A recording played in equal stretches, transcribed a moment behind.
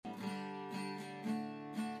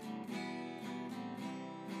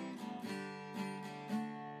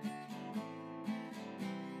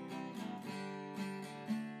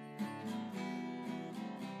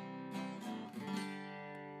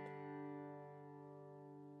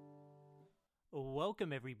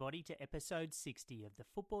Welcome everybody to episode 60 of the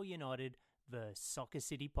Football United vs Soccer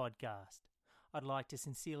City podcast. I'd like to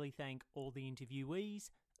sincerely thank all the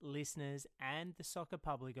interviewees, listeners and the soccer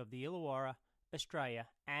public of the Illawarra, Australia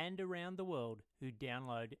and around the world who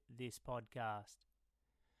download this podcast.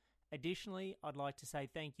 Additionally, I'd like to say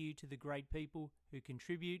thank you to the great people who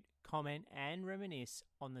contribute, comment and reminisce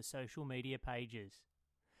on the social media pages.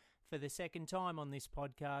 For the second time on this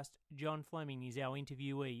podcast, John Fleming is our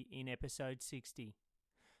interviewee in episode 60.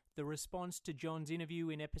 The response to John's interview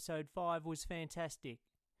in episode 5 was fantastic,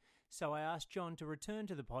 so I asked John to return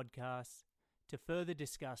to the podcast to further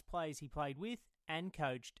discuss players he played with and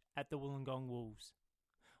coached at the Wollongong Wolves.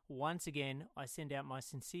 Once again, I send out my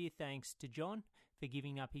sincere thanks to John for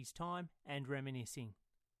giving up his time and reminiscing.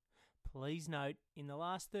 Please note, in the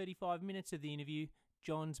last 35 minutes of the interview,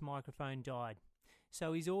 John's microphone died.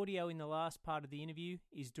 So his audio in the last part of the interview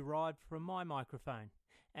is derived from my microphone,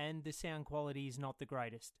 and the sound quality is not the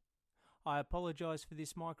greatest. I apologise for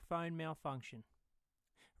this microphone malfunction.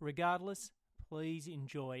 Regardless, please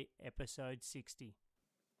enjoy episode 60.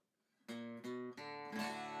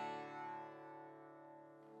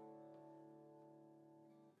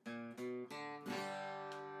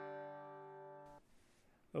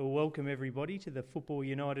 Welcome everybody to the Football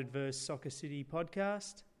United vs Soccer City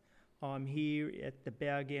podcast. I'm here at the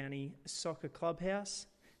Balgownie Soccer Clubhouse.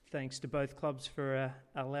 Thanks to both clubs for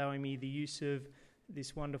allowing me the use of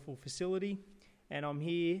this wonderful facility. And I'm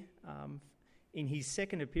here in his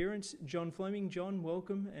second appearance, John Fleming. John,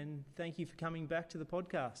 welcome and thank you for coming back to the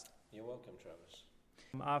podcast. You're welcome, Travis.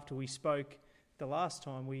 After we spoke the last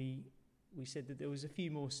time, we said that there was a few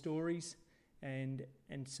more stories and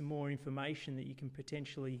some more information that you can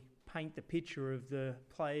potentially paint the picture of the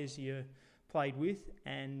players you played with,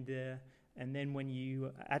 and then when you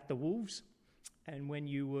were at the Wolves, and when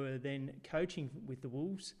you were then coaching with the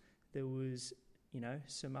Wolves, there was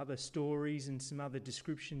some other stories and some other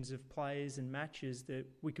descriptions of players and matches that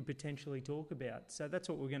we could potentially talk about. So that's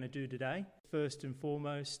what we're going to do today. First and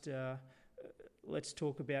foremost, let's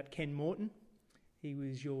talk about Ken Morton. He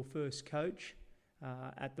was your first coach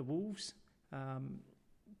at the Wolves.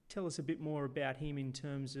 Tell us a bit more about him in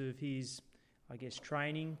terms of his,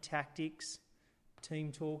 training, tactics,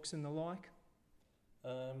 team talks and the like.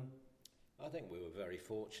 I think we were very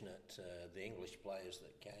fortunate. The English players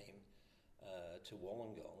that came to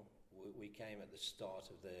Wollongong, we came at the start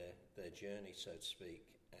of their journey, so to speak,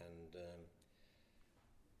 and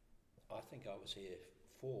I think I was here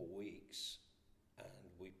 4 weeks,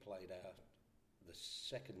 and we played out the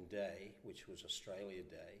second day, which was Australia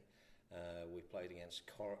Day. We played against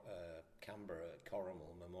Canberra at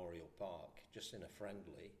Corrimal Memorial Park, just in a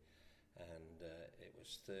friendly, and it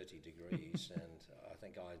was 30 degrees, and I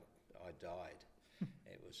think I died.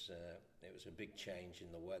 It was a big change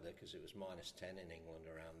in the weather because it was -10 in England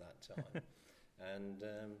around that time, and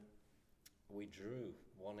we drew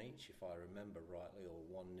 1 each, if I remember rightly, or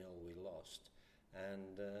 1-0 we lost,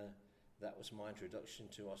 and that was my introduction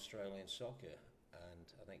to Australian soccer.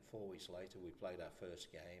 And I think 4 weeks later we played our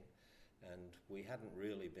first game, and we hadn't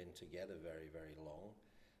really been together very, very long.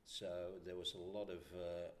 So there was a lot of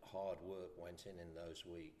hard work went in those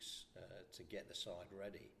weeks to get the side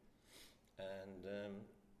ready. And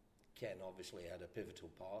Ken obviously had a pivotal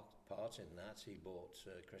part in that. He brought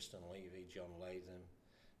Kristen Levy, John Latham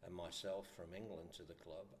and myself from England to the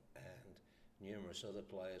club, and numerous other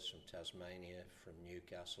players from Tasmania, from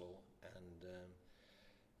Newcastle and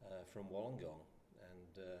from Wollongong.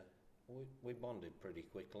 And we bonded pretty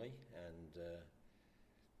quickly, and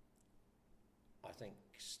I think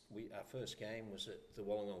our first game was at the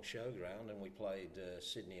Wollongong Showground, and we played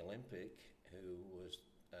Sydney Olympic, who was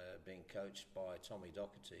being coached by Tommy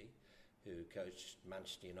Docherty, who coached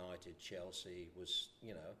Manchester United, Chelsea, was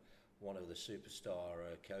one of the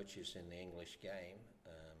superstar coaches in the English game,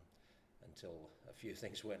 until a few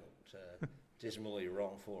things went dismally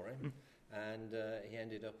wrong for him, and he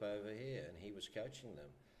ended up over here, and he was coaching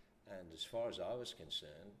them. And as far as I was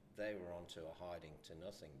concerned, they were onto a hiding to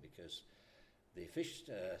nothing, because the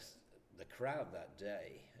crowd that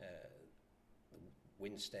day,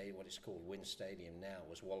 what is called Wynn Stadium now,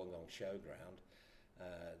 was Wollongong Showground.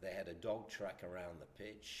 They had a dog track around the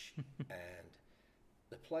pitch, and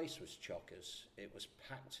the place was chockers. It was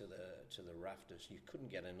packed to the rafters. You couldn't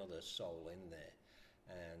get another soul in there,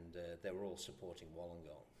 and they were all supporting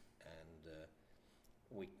Wollongong. And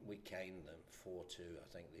we caned them 4-2. I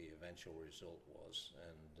think the eventual result was,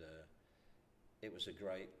 and it was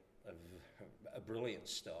a brilliant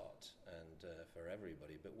start, and for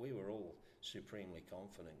everybody. But we were all supremely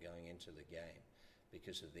confident going into the game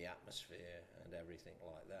because of the atmosphere and everything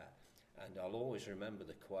like that. And I'll always remember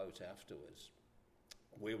the quote afterwards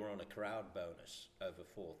we were on a crowd bonus over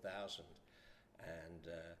 4,000,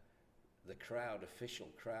 and the official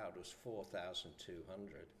crowd was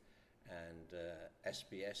 4,200. And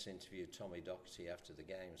SBS interviewed Tommy Docherty after the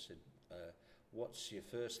game and said, what's your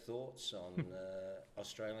first thoughts on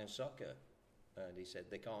Australian soccer? And he said,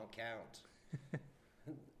 they can't count.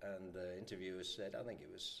 And the interviewer said, I think it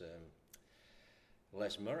was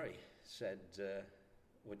Les Murray, said,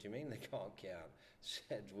 what do you mean they can't count?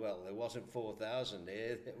 Said, well, there wasn't 4,000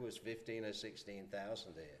 here, it was 15 or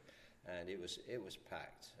 16,000 here. And it was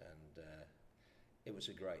packed, and it was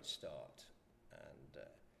a great start. And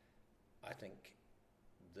I think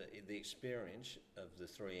the experience of the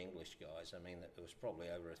three English guys, I mean, there was probably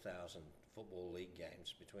over 1,000 Football League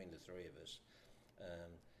games between the three of us,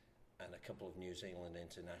 and a couple of New Zealand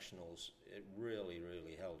internationals. It really,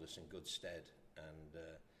 really held us in good stead, and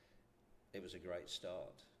it was a great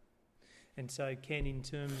start. And so, Ken, in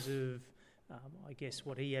terms of, I guess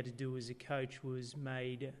what he had to do as a coach was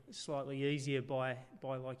made slightly easier by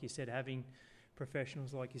like you said, having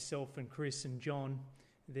professionals like yourself and Chris and John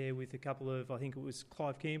there with a couple of, I think it was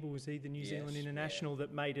Clive Campbell, was he the New Zealand international,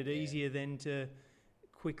 that made it easier then to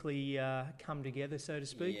quickly come together, so to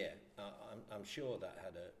speak? Yeah, I'm sure that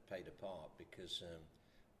played a part, because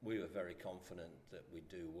we were very confident that we'd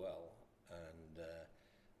do well, and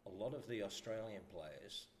a lot of the Australian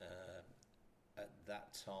players at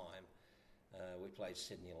that time, we played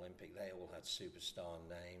Sydney Olympic, they all had superstar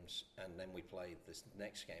names, and then we played this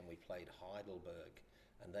next game, we played Heidelberg,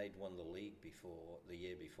 and they'd won the league the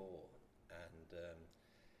year before, and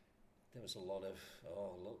there was a lot of,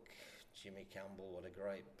 oh look, Jimmy Campbell, what a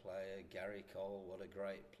great player, Gary Cole, what a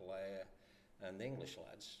great player, and the English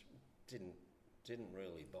lads didn't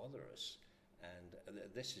really bother us. And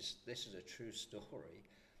this is a true story.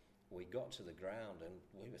 We got to the ground and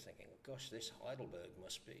we were thinking, gosh, this Heidelberg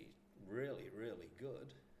must be really, really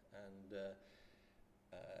good. And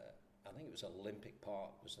I think it was Olympic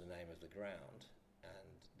Park was the name of the ground,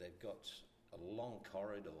 and they've got a long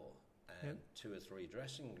corridor and 2 or 3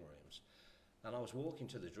 dressing rooms. And I was walking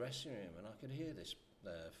to the dressing room and I could hear this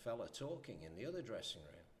fella talking in the other dressing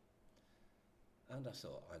room. And I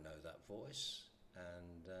thought, I know that voice.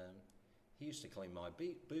 And he used to clean my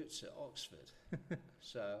boots at Oxford.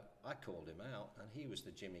 So I called him out, and he was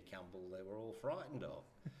the Jimmy Campbell they were all frightened of.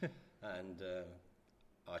 And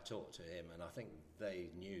I talked to him, and I think they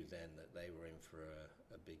knew then that they were in for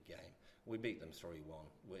a big game. We beat them 3-1.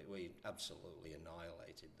 We absolutely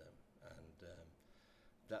annihilated them. And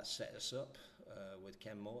that set us up with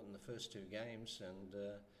Ken Morton the first 2 games, and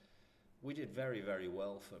we did very, very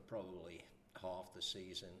well for probably half the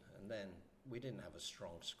season, and then we didn't have a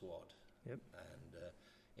strong squad. Yep. And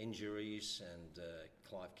injuries and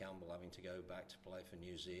Clive Campbell having to go back to play for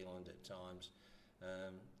New Zealand at times,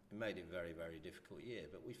 it made it a very, very difficult year,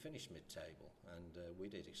 but we finished mid-table, and we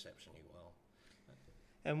did exceptionally well.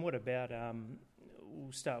 And what about,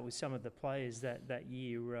 we'll start with some of the players that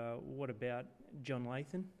year, what about John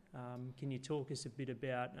Lathan? Can you talk us a bit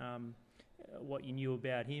about what you knew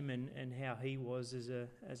about him and how he was as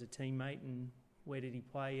a teammate, and where did he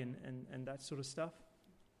play and that sort of stuff?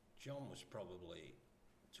 John was probably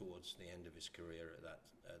towards the end of his career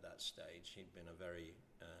at that stage. He'd been a very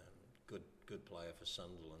good player for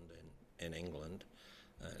Sunderland in England.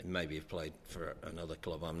 Maybe he played for another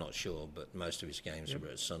club, I'm not sure, but most of his games were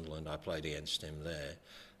at Sunderland. I played against him there,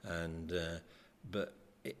 and but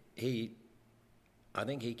I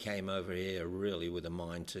think he came over here really with a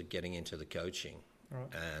mind to getting into the coaching. Right.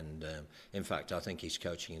 And in fact, I think he's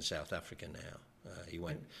coaching in South Africa now. He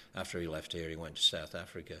went after he left here. He went to South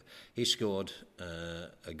Africa. He scored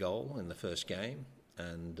a goal in the first game,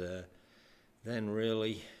 and then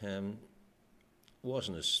really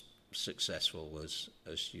wasn't as successful as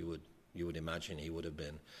you would imagine he would have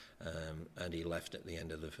been. And he left at the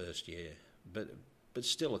end of the first year. But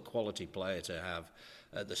still a quality player to have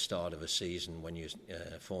at the start of a season when you're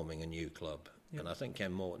forming a new club. Yep. And I think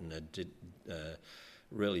Ken Morton had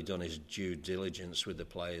really done his due diligence with the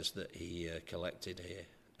players that he collected here,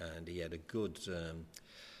 and he had a good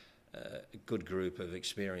group of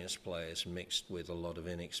experienced players mixed with a lot of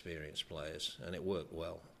inexperienced players, and it worked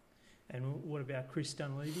well. And what about Chris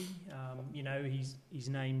Dunleavy? You know, his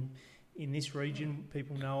name in this region,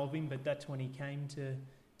 people know of him, but that's when he came to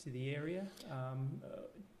the area.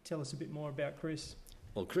 Tell us a bit more about Chris.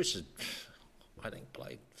 Well, Chris had, I think,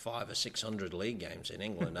 played 500 or 600 league games in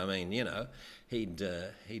England. I mean, you know, he'd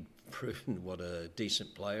proven what a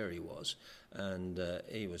decent player he was, and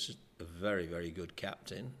he was a very, very good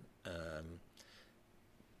captain, a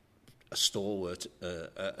stalwart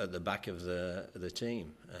at the back of the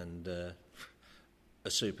team, and a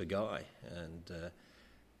super guy. And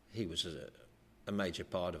he was a major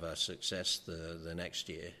part of our success the next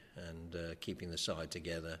year, and keeping the side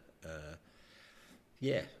together.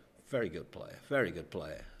 Very good player, very good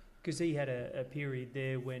player. Because he had a period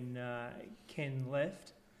there when Ken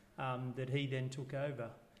left, that he then took over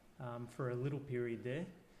for a little period there.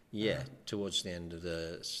 Yeah, towards the end of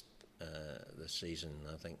the season,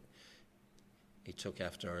 I think he took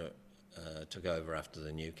over after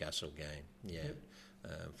the Newcastle game. Yeah, yep.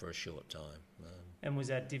 For a short time. And was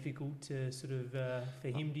that difficult to sort of for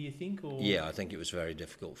him? Do you think? Or? Yeah, I think it was very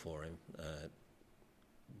difficult for him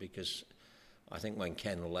because I think when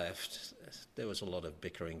Ken left, there was a lot of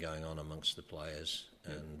bickering going on amongst the players,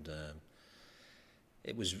 and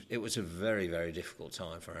it was a very, very difficult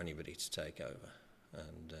time for anybody to take over.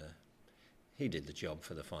 And he did the job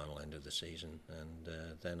for the final end of the season, and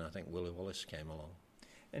then I think Willie Wallace came along.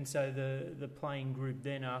 And so the playing group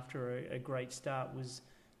then, after a great start, was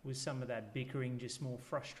some of that bickering just more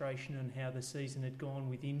frustration on how the season had gone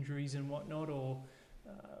with injuries and whatnot, or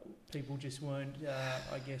people just weren't,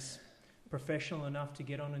 I guess, professional enough to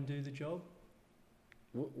get on and do the job?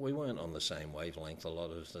 We weren't on the same wavelength, a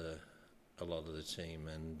lot of the team,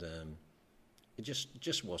 and it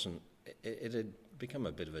just wasn't. It had become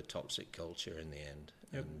a bit of a toxic culture in the end,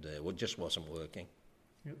 yep. And it just wasn't working.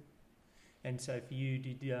 Yep. And so for you,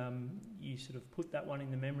 did you sort of put that one in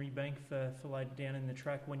the memory bank for later down in the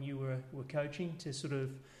track when you were coaching to sort of,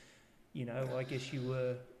 I guess you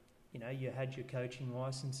were, you had your coaching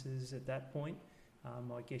licenses at that point.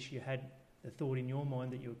 I guess you had the thought in your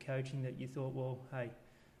mind that you were coaching that you thought, well, hey,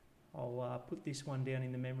 I'll put this one down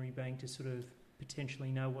in the memory bank to sort of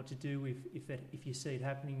potentially know what to do if you see it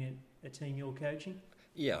happening at a team you're coaching?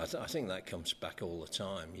 Yeah, I think that comes back all the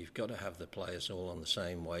time. You've got to have the players all on the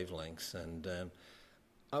same wavelength. And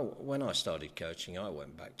when I started coaching, I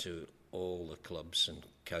went back to all the clubs and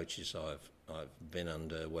coaches I've been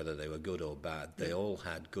under, whether they were good or bad. They all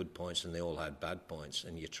had good points and they all had bad points,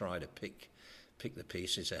 and you try to pick the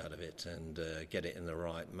pieces out of it and get it in the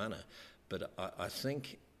right manner. But I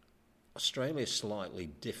think Australia's slightly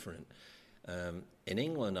different. In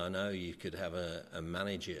England, I know you could have a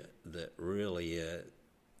manager that really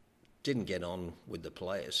didn't get on with the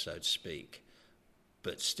players, so to speak,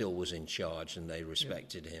 but still was in charge and they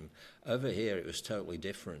respected him. Over here, it was totally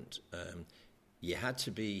different. You had to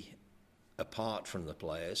be apart from the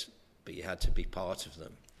players, but you had to be part of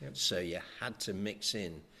them. Yep. So you had to mix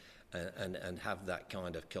in and have that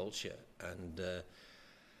kind of culture. And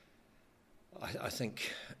I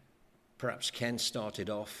think perhaps Ken started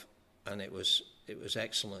off and it was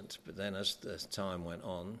excellent, but then as the time went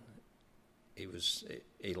on,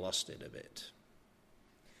 he lost it a bit.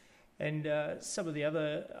 And some of the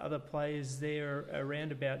other players there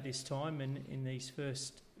around about this time and in these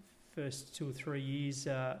first 2 or 3 years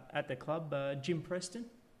at the club, Jim Preston?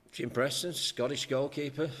 Jim Preston, Scottish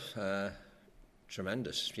goalkeeper,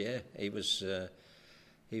 tremendous. Yeah, he was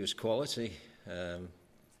quality. I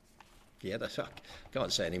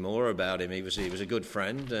can't say any more about him. He was a good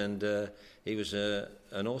friend, and he was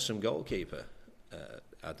an awesome goalkeeper.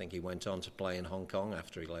 I think he went on to play in Hong Kong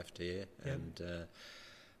after he left here, yep. And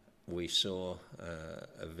we saw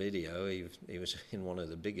a video. He was in one of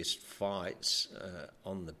the biggest fights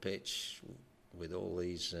on the pitch with all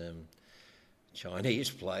these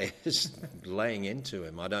Chinese players laying into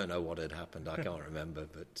him. I don't know what had happened. I can't remember,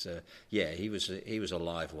 but he was a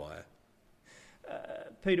live wire.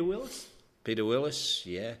 Peter Willis? Peter Willis,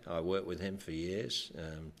 yeah. I worked with him for years.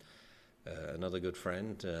 Another good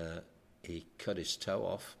friend. He cut his toe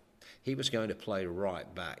off. He was going to play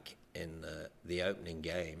right back in the opening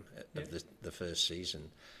game of the first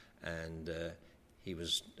season. And he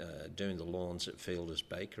was doing the lawns at Fielder's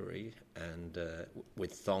Bakery and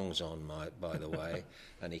with thongs on, by the way,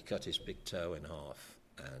 and he cut his big toe in half.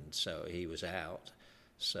 And so he was out.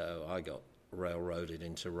 So I got railroaded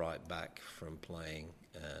into right back from playing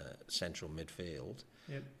central midfield.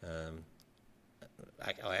 Yep.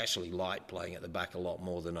 I actually liked playing at the back a lot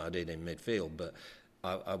more than I did in midfield, but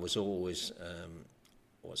I was always,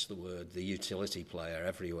 the utility player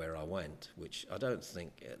everywhere I went, which I don't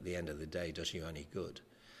think at the end of the day does you any good.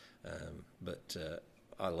 But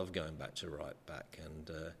I love going back to right back,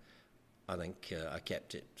 and I think I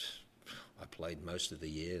kept it. I played most of the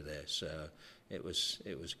year there, so it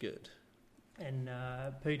was good. And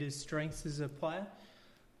Peter's strengths as a player?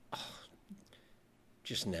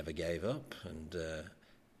 Just never gave up, and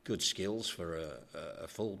good skills for a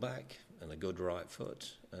fullback and a good right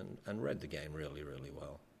foot, and read the game really, really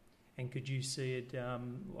well. And could you see it,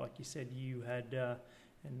 like you said, you had,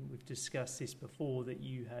 and we've discussed this before, that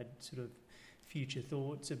you had sort of future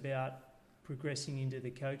thoughts about progressing into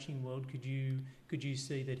the coaching world, could you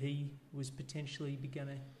see that he was potentially going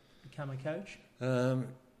to become a coach?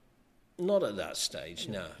 Not at that stage,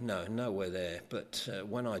 no, nowhere there. But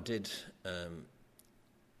when I did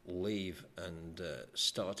leave and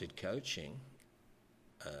started coaching,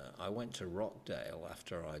 I went to Rockdale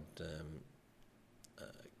after I'd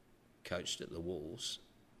coached at the Wolves,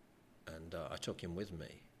 and I took him with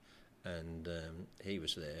me, and he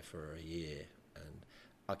was there for a year, and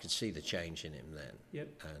I could see the change in him then.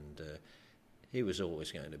 Yep. And he was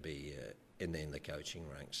always going to be in the coaching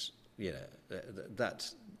ranks. You know,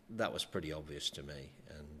 that was pretty obvious to me,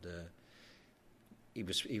 and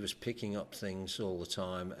he was picking up things all the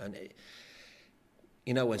time, and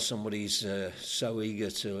you know when somebody's so eager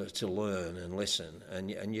to learn and listen,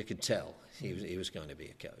 and you could tell he was going to be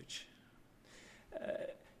a coach.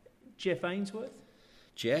 Jeff Ainsworth?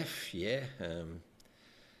 Jeff, yeah.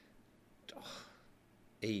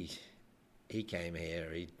 He came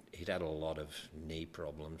here. He'd had a lot of knee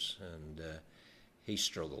problems, and he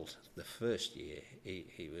struggled the first year.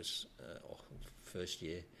 He was first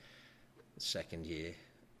year, second year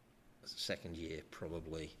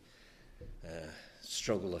probably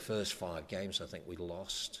struggled the first 5 games. I think we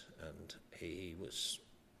lost, and he was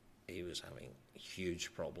having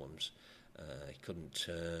huge problems. He couldn't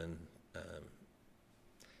turn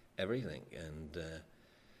everything, and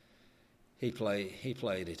he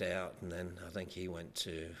played it out, and then I think he went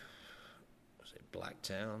to, was it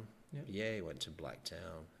Blacktown? Yep. Yeah, he went to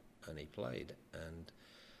Blacktown, and he played, and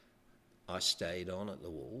I stayed on at the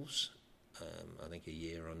Wolves. I think a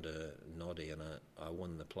year under Noddy, and I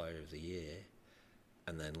won the Player of the Year,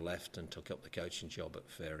 and then left and took up the coaching job at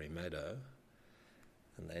Fairy Meadow,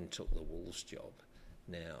 and then took the Wolves job.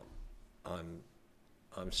 Now,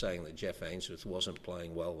 I'm saying that Jeff Ainsworth wasn't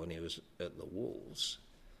playing well when he was at the Wolves,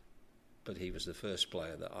 but he was the first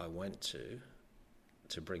player that I went to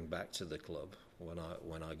bring back to the club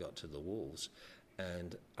when I got to the Wolves,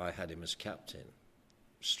 and I had him as captain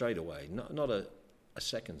straight away. Not a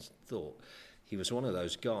second thought. He was one of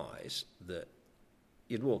those guys that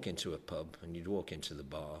you'd walk into a pub and you'd walk into the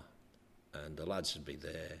bar, and the lads would be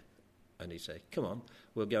there, and he'd say, "Come on,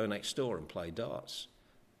 we'll go next door and play darts."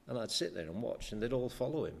 And I'd sit there and watch, and they'd all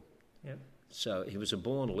follow him. Yep. So he was a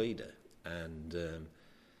born leader, and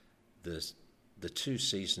the 2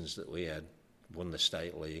 seasons that we had, won the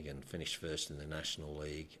State League and finished first in the National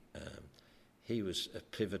League, he was a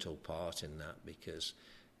pivotal part in that, because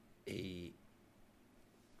he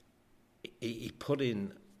put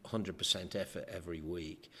in 100% effort every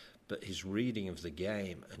week, but his reading of the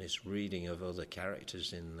game and his reading of other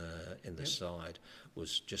characters in the side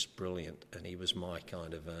was just brilliant, and he was my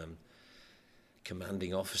kind of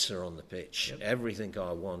commanding officer on the pitch. Yep. Everything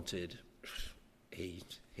I wanted, he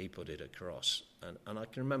put it across, and I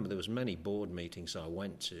can remember there was many board meetings I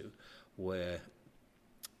went to where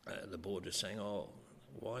the board was saying, "Oh,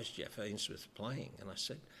 why is Jeff Ainsworth playing?" And I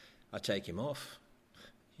said, "I take him off.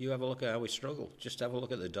 You have a look at how we struggle. Just have a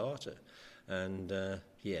look at the data." And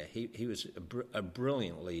he was a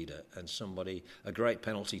brilliant leader, and a great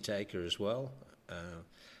penalty taker as well,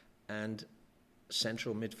 and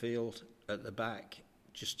central midfield at the back.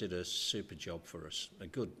 Just did a super job for us.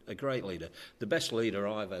 A great leader. The best leader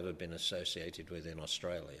I've ever been associated with in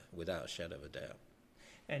Australia, without a shadow of a doubt.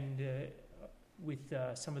 And with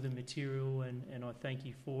some of the material, and I thank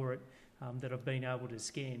you for it, that I've been able to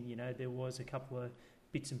scan, you know, there was a couple of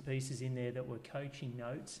bits and pieces in there that were coaching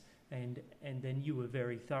notes, and then you were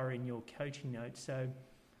very thorough in your coaching notes. So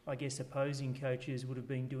I guess opposing coaches would have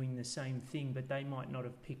been doing the same thing, but they might not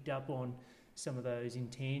have picked up on some of those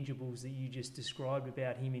intangibles that you just described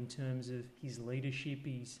about him in terms of his leadership.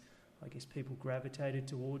 I guess people gravitated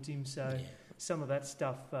towards him. So some of that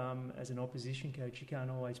stuff, as an opposition coach, you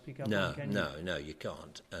can't always pick up on, can you? No, you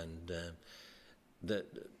can't. And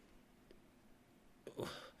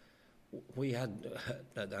we had,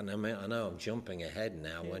 and I know I'm jumping ahead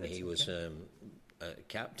now, when he was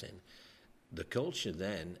captain, the culture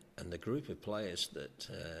then and the group of players that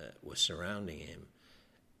were surrounding him,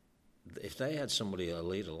 if they had a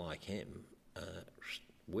leader like him,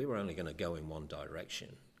 we were only going to go in one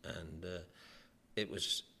direction. And it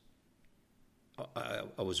was, I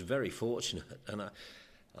was very fortunate, and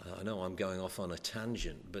I know I'm going off on a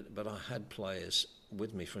tangent, but I had players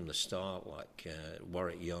with me from the start, like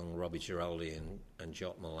Warwick Young, Robbie Giraldi and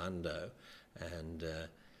Jot Milando, and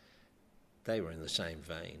they were in the same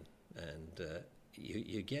vein. And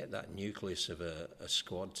you get that nucleus of a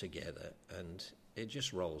squad together, and it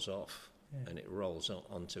just rolls off, and it rolls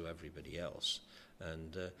onto everybody else.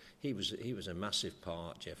 And he was a massive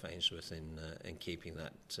part, Jeff Ainsworth, in keeping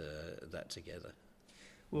that together.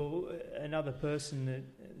 Well, another person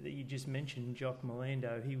that you just mentioned, Jock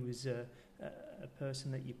Melando, he was a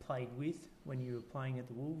person that you played with when you were playing at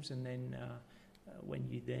the Wolves, and then when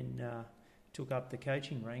you then took up the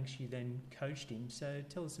coaching ranks, you then coached him. So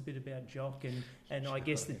tell us a bit about Jock and I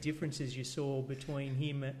guess the differences you saw between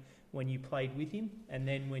him when you played with him and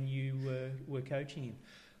then when you were coaching him.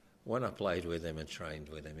 When I played with him and trained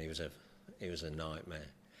with him, he was a nightmare,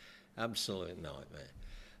 absolute nightmare.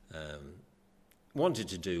 Wanted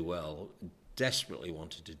to do well, desperately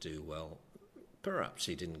wanted to do well. Perhaps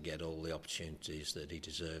he didn't get all the opportunities that he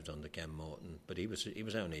deserved under Ken Morton, but he was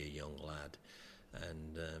only a young lad,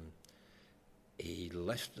 and he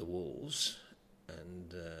left the Wolves,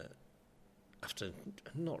 and after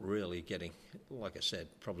not really getting, like I said,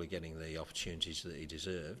 probably getting the opportunities that he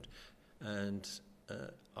deserved, and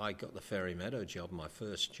I got the Ferry Meadow job, my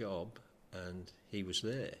first job, and he was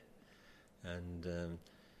there, and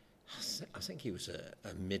I think he was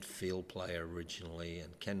a midfield player originally,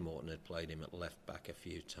 and Ken Morton had played him at left back a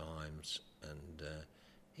few times, and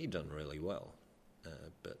he'd done really well,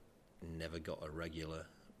 but never got a regular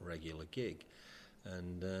gig.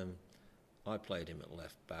 And I played him at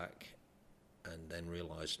left back, and then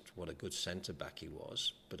realised what a good centre back he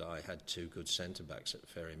was. But I had two good centre backs at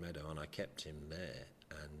Ferry Meadow, and I kept him there,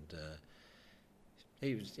 and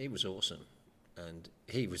he was awesome, and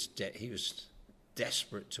he was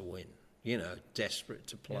desperate to win, desperate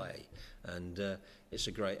to play, and it's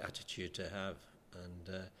a great attitude to have.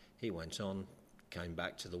 And he went on, came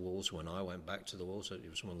back to the Wolves when I went back to the Wolves. He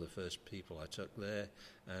was one of the first people I took there,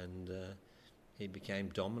 and he became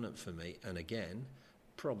dominant for me. And again,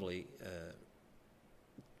 probably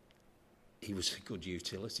he was a good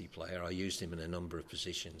utility player. I used him in a number of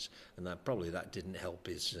positions, and that didn't help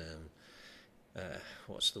his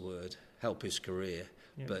help his career.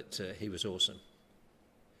 Yeah. But he was awesome.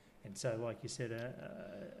 And so, like you said,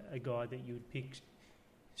 a guy that you would pick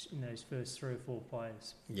in those first three or four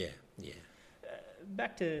players. Yeah.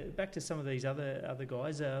 Back to some of these other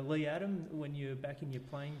guys. Lee Adam, when you were back in your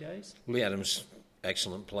playing days. Lee Adams,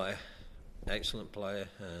 excellent player.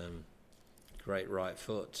 Great right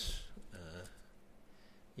foot.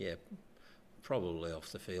 Probably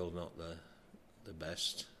off the field not the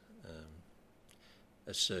best.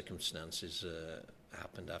 As circumstances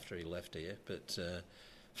happened after he left here, but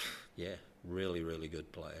really, really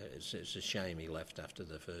good player. It's a shame he left after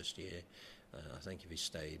the first year. I think if he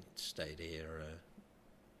stayed here,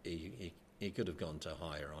 he could have gone to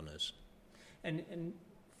higher honours. And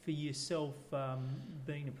for yourself,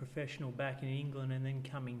 being a professional back in England and then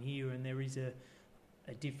coming here, and there is a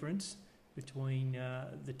difference between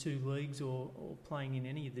the two leagues, or playing in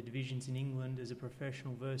any of the divisions in England as a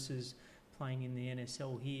professional versus playing in the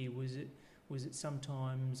NSL here. Was it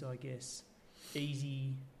sometimes, I guess,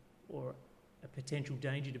 easy or a potential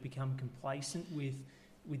danger to become complacent with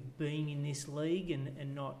being in this league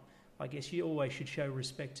and not, I guess you always should show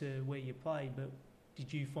respect to where you play, but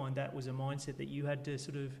did you find that was a mindset that you had to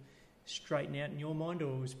sort of straighten out in your mind,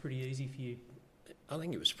 or it was pretty easy for you? I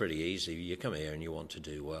think it was pretty easy. You come here and you want to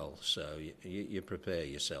do well, so you prepare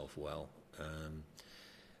yourself well.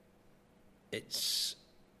 It's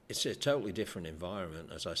a totally different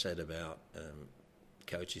environment, as I said, about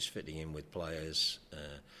coaches fitting in with players,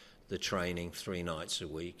 the training 3 nights a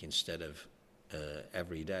week instead of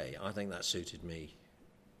every day. I think that suited me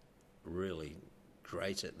really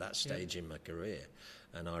great at that stage in my career,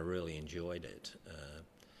 and I really enjoyed it.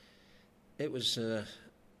 It was the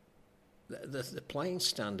playing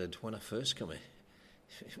standard when I first come in.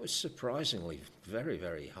 It was surprisingly very,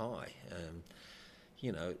 very high.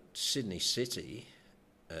 Sydney City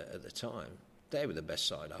at the time, they were the best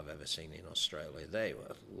side I've ever seen in Australia. They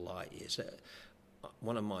were light years.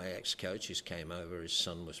 One of my ex-coaches came over. His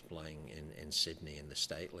son was playing in Sydney in the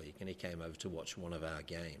State League, and he came over to watch one of our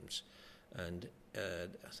games. And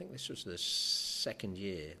I think this was the second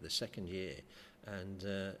year, and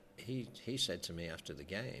he said to me after the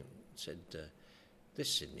game, this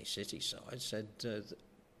Sydney City side said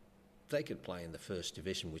they could play in the first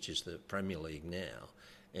division, which is the Premier League now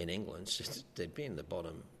in England. So they'd be in the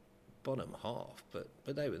bottom half, but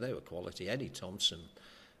they were quality. Eddie Thompson,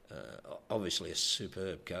 obviously a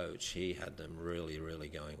superb coach. He had them really, really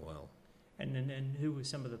going well. And who were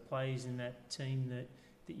some of the players in that team that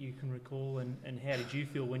you can recall, and how did you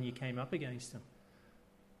feel when you came up against them?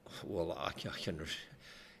 Well, I can,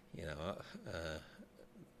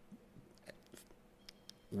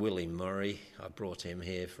 Willie Murray, I brought him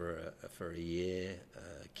here for a year.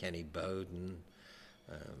 Kenny Bowden,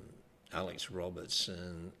 Alex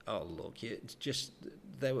Robertson. Oh, look,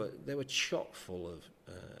 they were chock full of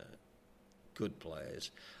good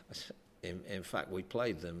players. In fact, we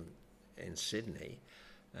played them in Sydney,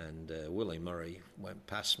 and Willie Murray went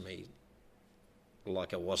past me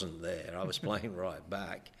like I wasn't there. I was playing right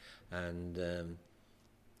back, and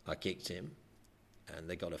I kicked him, and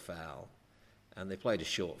they got a foul, and they played a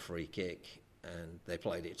short free kick, and they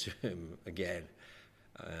played it to him again,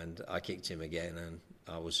 and I kicked him again, and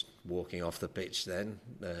I was walking off the pitch then.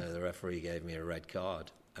 The referee gave me a red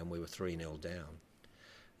card, and we were 3-0 down.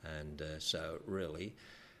 And so really,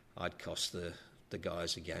 I'd cost the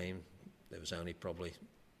guys a game. There was only probably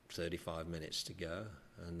 35 minutes to go,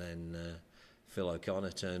 and then Phil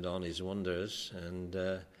O'Connor turned on his wonders, and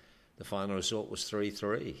the final result was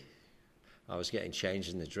 3-3. I was getting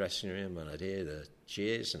changed in the dressing room, and I'd hear the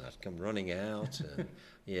cheers, and I'd come running out. And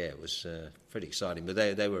yeah, it was pretty exciting. But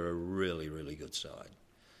they were a really, really good side.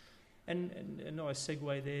 And a nice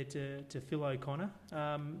segue there to Phil O'Connor.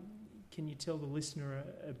 Can you tell the listener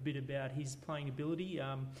a bit about his playing ability?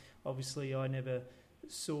 Obviously, I never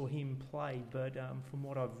saw him play, but from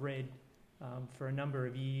what I've read, for a number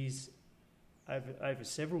of years, over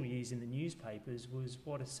several years in the newspapers, was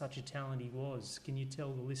such a talent he was. Can you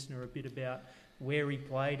tell the listener a bit about where he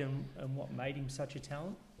played and what made him such a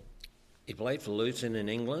talent? He played for Luton in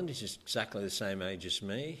England. He's just exactly the same age as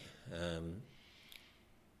me.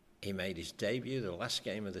 He made his debut the last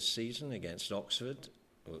game of the season against Oxford,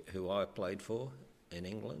 who I played for in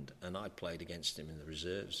England, and I played against him in the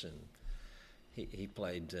reserves. And he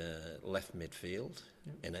played left midfield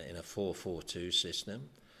in a 4-4-2 system,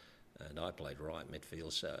 and I played right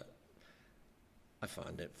midfield. So I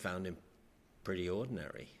found him pretty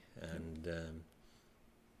ordinary. And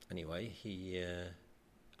anyway,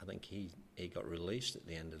 I think he got released at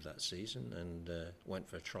the end of that season and went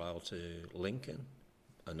for a trial to Lincoln,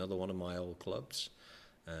 another one of my old clubs,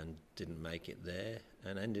 and didn't make it there,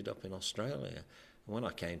 and ended up in Australia. And when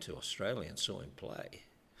I came to Australia and saw him play,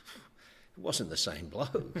 it wasn't the same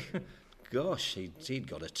bloke. Gosh, he'd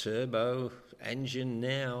got a turbo engine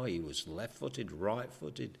now. He was left-footed,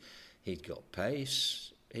 right-footed. He'd got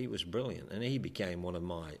pace. He was brilliant, and he became one of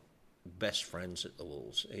my best friends at the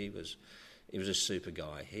Wolves. He was a super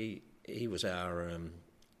guy. He was our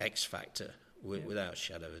X factor, without a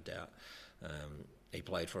shadow of a doubt. He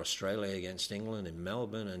played for Australia against England in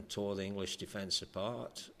Melbourne and tore the English defence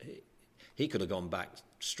apart. He could have gone back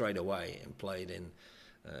straight away and played in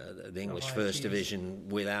the English First Division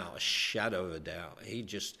without a shadow of a doubt. He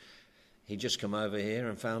just come over here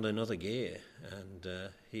and found another gear, and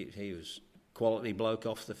he was quality bloke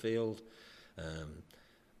off the field.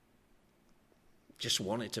 Just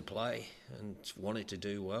wanted to play and wanted to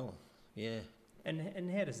do well. Yeah. And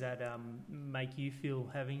how does that make you feel,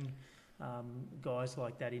 having guys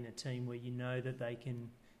like that in a team where you know that they can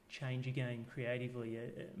change a game creatively?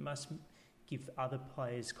 It must give other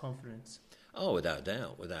players confidence. Oh, without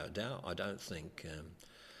doubt. I don't think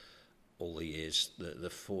all the years,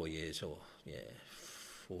 the 4 years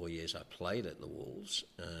I played at the Wolves,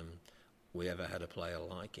 we ever had a player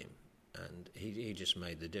like him, and he just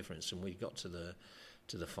made the difference. And we got to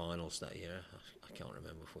the finals that year. I can't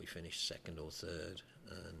remember if we finished second or third,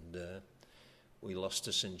 and we lost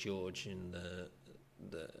to St George in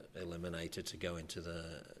the eliminator to go into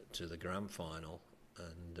the grand final,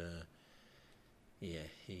 and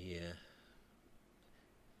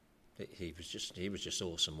he was just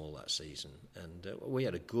awesome all that season, and we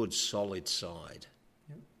had a good solid side,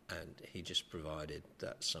 and he just provided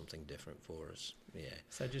that something different for us. Yeah.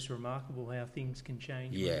 So just remarkable how things can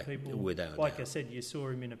change. Yeah, when people, without like doubt. I said, you saw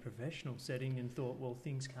him in a professional setting and thought, well,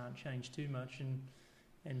 things can't change too much,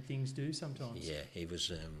 and things do sometimes. Yeah, he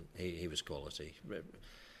was he was quality.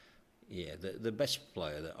 Yeah, the best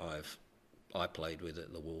player that I played with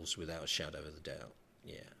at the Wolves, without a shadow of a doubt.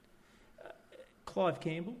 Yeah. Clive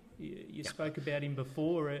Campbell, you spoke about him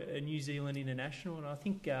before, a New Zealand international, and I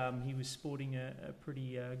think he was sporting a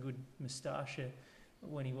pretty good moustache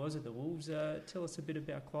when he was at the Wolves. Tell us a bit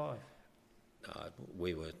about Clive.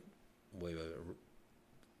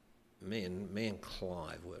 Me and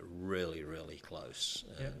Clive were really, really close,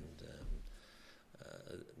 and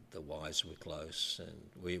the wives were close, and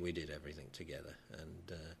we did everything together.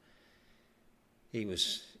 And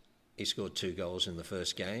he scored 2 goals in the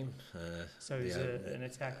first game. So he's an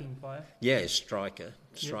attacking player? Yeah, he's striker.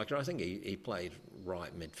 Yep. I think he played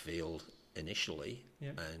right midfield initially,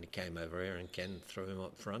 and he came over here and Ken threw him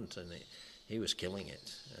up front, and he was killing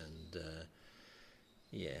it. And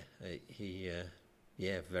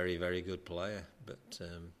very, very good player. But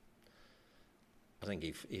I think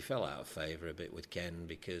he fell out of favour a bit with Ken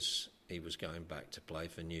because he was going back to play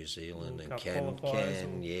for New Zealand, and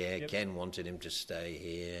Ken wanted him to stay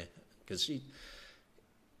here because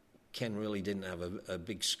Ken really didn't have a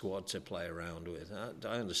big squad to play around with.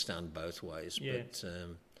 I understand both ways, but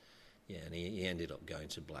and he ended up going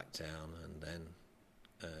to Blacktown and then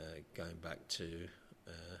going back to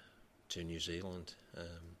New Zealand.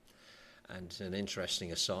 And an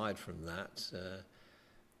interesting aside from that, a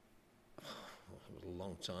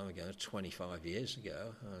long time ago, 25 years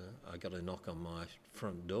ago, I got a knock on my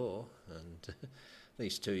front door, and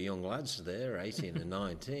these two young lads there, 18 and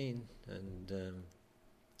 19, and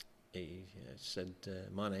he said,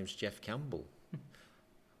 "My name's Jeff Campbell."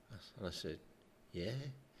 And I said, "Yeah,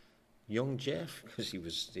 young Jeff," because he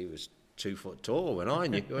was 2 foot tall when I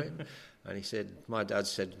knew him. And he said, "My dad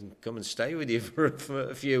said, come and stay with you for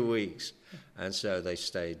a few weeks." And so they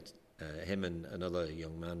stayed, him and another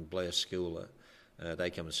young man, Blair Schooler,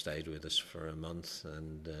 they come and stayed with us for a month.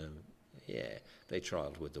 And, they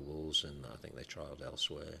trialled with the Wolves, and I think they trialled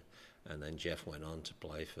elsewhere. And then Jeff went on to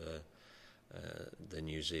play for the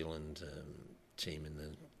New Zealand team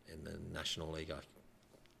in the National League. I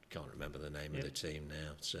can't remember the name of the team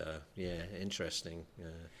now. So, interesting.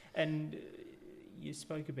 And you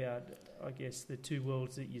spoke about, I guess, the two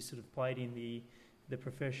worlds that you sort of played in, the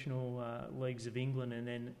professional leagues of England and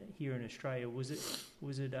then here in Australia. Was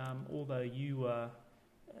it although you were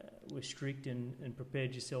strict and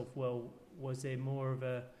prepared yourself well, was there more of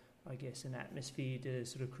an atmosphere to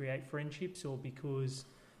sort of create friendships, or because,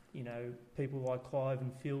 people like Clive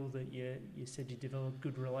and Phil that you said you developed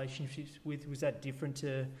good relationships with, was that different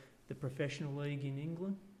to the professional league in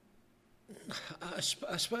England? I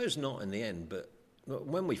suppose not in the end, but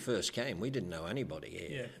when we first came, we didn't know anybody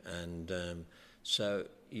here. Yeah. And so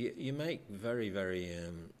you make very, very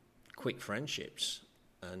quick friendships.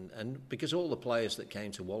 And because all the players that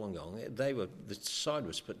came to Wollongong, the side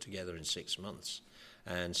was put together in 6 months.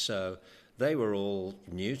 And so they were all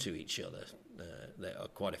new to each other.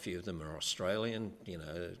 Quite a few of them are Australian.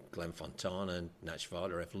 Glenn Fontana and Nach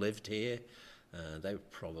Vardarev lived here. They were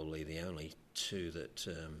probably the only two that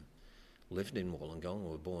lived in Wollongong,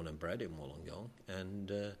 were born and bred in Wollongong.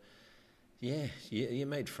 And, you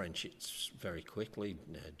made friendships very quickly.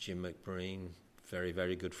 Jim McBreen, very,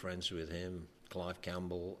 very good friends with him. Clive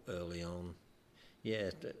Campbell early on.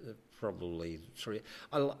 Probably three.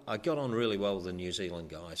 I got on really well with the New Zealand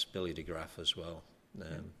guys, Billy de Graaf as well.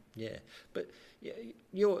 But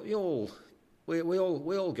we all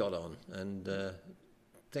got on, and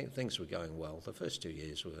things were going well. The first 2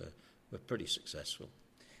 years were pretty successful.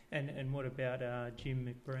 And what about Jim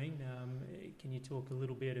McBreen? Can you talk a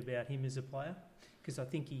little bit about him as a player? Because I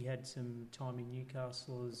think he had some time in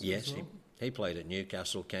Newcastle as well. Yes, he played at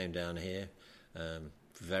Newcastle, came down here.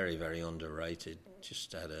 Very, very underrated.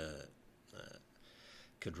 Just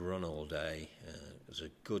could run all day. Was a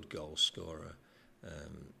good goal scorer.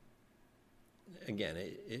 Again,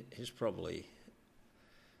 he's probably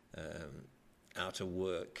out of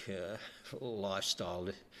work lifestyle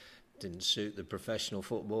didn't suit the professional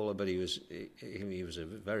footballer, but he was a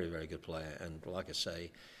very, very good player. And like I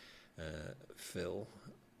say, Phil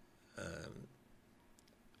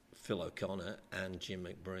O'Connor and Jim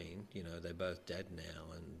McBreen, they're both dead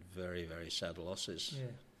now, and very, very sad losses. Yeah.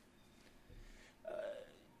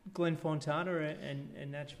 Glenn Fontana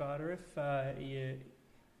and Nach Vardarev,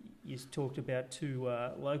 you talked about two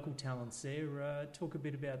local talents there. Talk a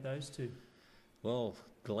bit about those two. Well,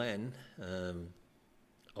 Glenn,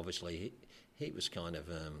 obviously, he was kind of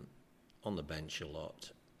on the bench a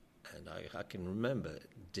lot, and I can remember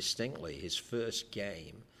distinctly his first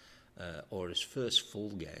game, or his first full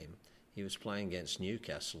game. He was playing against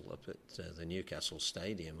Newcastle up at the Newcastle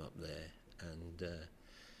Stadium up there, and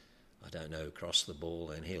I don't know who crossed the ball,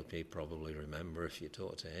 and he'll probably remember if you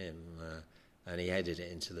talk to him. And he headed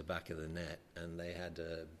it into the back of the net, and they had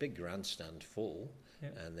a big grandstand full,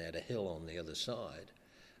 and they had a hill on the other side,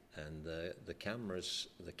 and the cameras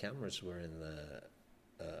were in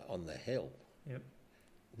on the hill. Yep.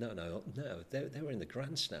 No, they were in the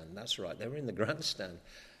grandstand. That's right, they were in the grandstand,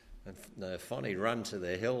 and Fonny ran to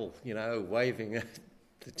the hill, waving at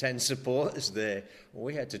the 10 supporters there.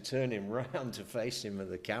 We had to turn him round to face him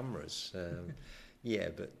with the cameras.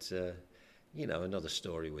 Another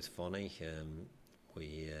story with Fonny.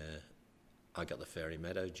 I got the Fairy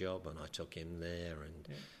Meadow job, and I took him there and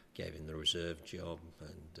gave him the reserve job,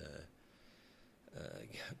 and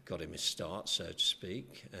got him his start, so to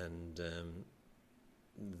speak. And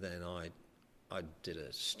then I did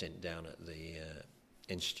a stint down at the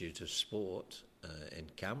Institute of Sport in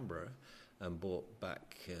Canberra, and brought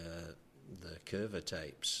back the Curver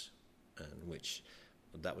tapes, and which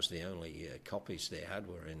that was the only copies they had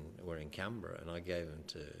were in Canberra, and I gave them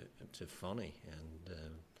to Fonny, and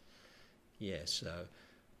so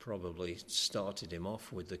probably started him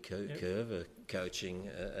off with the Curver coaching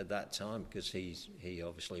at that time, because he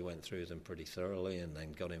obviously went through them pretty thoroughly and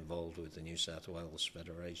then got involved with the New South Wales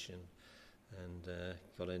Federation and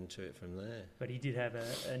got into it from there. But he did have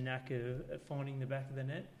a knack of finding the back of the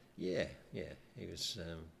net. Yeah, he was.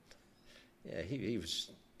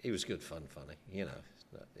 He was good fun, funny. He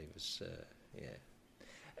was.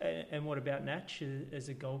 And what about Natch as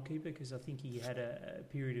a goalkeeper? Because I think he had a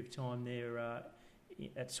period of time there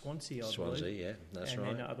at Swansea, I believe. Yeah, that's right.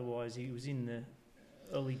 And then otherwise he was in the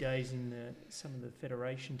early days in some of the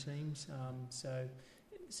Federation teams. So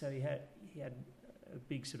he had a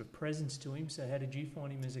big sort of presence to him. So how did you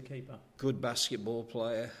find him as a keeper? Good basketball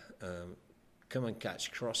player. Come and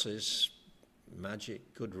catch crosses.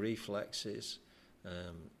 Magic. Good reflexes.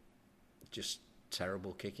 Just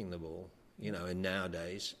terrible kicking the ball. And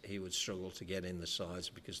nowadays he would struggle to get in the sides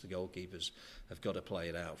because the goalkeepers have got to play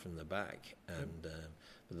it out from the back. And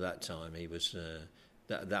at that time he was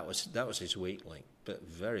that was his weak link, but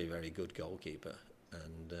very, very good goalkeeper.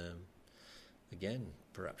 And again,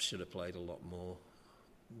 perhaps should have played a lot more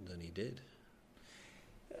than he did.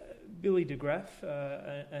 Billy de Graaf,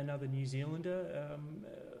 another New Zealander.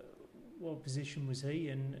 What position was he,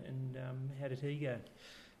 and how did he go?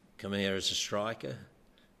 Come here as a striker.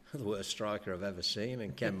 The worst striker I've ever seen,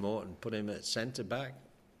 and Ken Morton put him at centre back.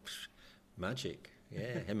 Magic,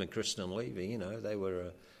 yeah. Him and Christian Levy, they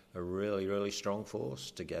were a really, really strong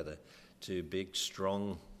force together. Two big,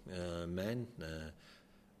 strong men.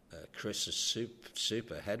 Chris is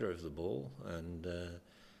super header of the ball, and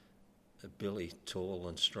Billy tall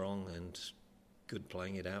and strong and good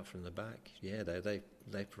playing it out from the back. Yeah,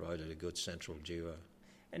 they provided a good central duo.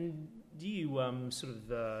 And do you sort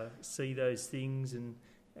of see those things and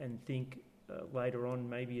think later on,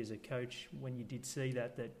 maybe as a coach, when you did see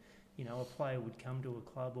that a player would come to a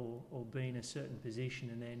club or be in a certain position,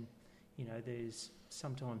 and then there's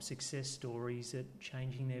sometimes success stories at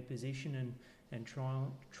changing their position and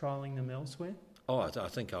trialling them elsewhere? Oh, I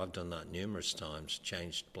think I've done that numerous times,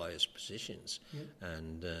 changed players' positions. Yep.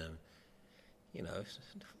 And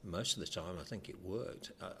most of the time I think it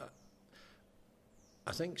worked.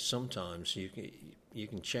 I think sometimes you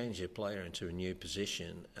can change a player into a new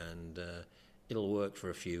position, and it'll work for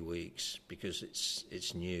a few weeks because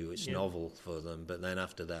it's new, it's novel for them. But then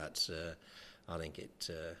after that, I think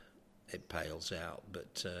it pales out.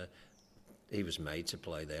 But he was made to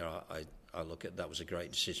play there. I look at that was a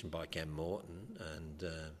great decision by Ken Morton, and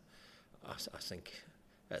I think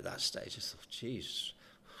at that stage I thought, geez,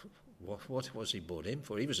 what was he brought in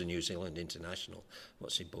for? He was a New Zealand international.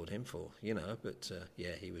 What's he brought him for? But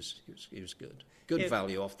he was good. Good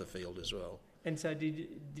value off the field as well. And so did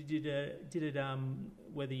it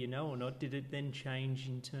whether you know or not, did it then change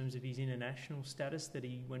in terms of his international status, that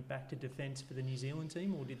he went back to defence for the New Zealand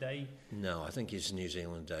team, or did they? No, I think his New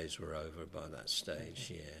Zealand days were over by that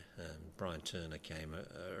stage. Okay. Yeah, Brian Turner came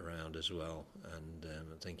around as well, and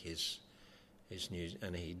I think his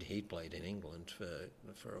and he played in England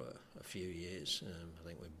for a few years. I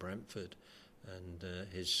think with Brentford, and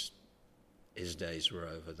his days were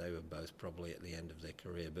over. They were both probably at the end of their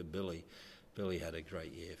career. But Billy had a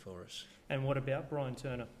great year for us. And what about Brian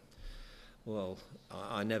Turner? Well,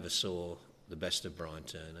 I never saw the best of Brian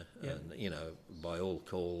Turner. Yep. And by all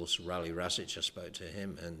calls, Rally Rasic, I spoke to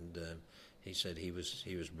him, and he said he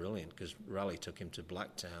was brilliant, because Rally took him to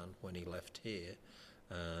Blacktown when he left here.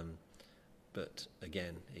 But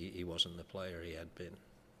again, he wasn't the player he had been.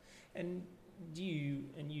 And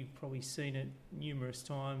you've probably seen it numerous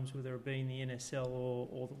times, whether it be in the NSL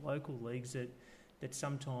or the local leagues, that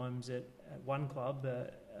sometimes at one club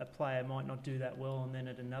a player might not do that well, and then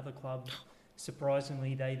at another club,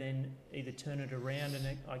 surprisingly, they then either turn it around,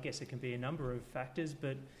 and I guess it can be a number of factors,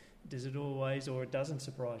 but does it always, or it doesn't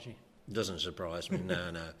surprise you? Doesn't surprise me,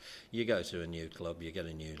 no. You go to a new club, you get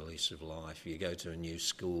a new lease of life. You go to a new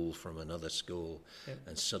school from another school, yep.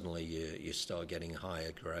 And suddenly you start getting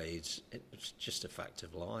higher grades. It's just a fact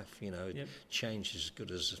of life, Yep. Change is as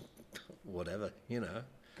good as whatever,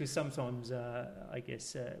 Because sometimes, I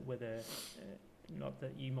guess, whether not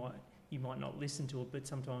that you might not listen to it, but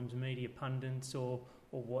sometimes media pundits or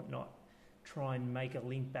whatnot try and make a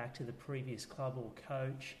link back to the previous club or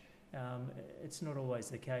coach. It's not always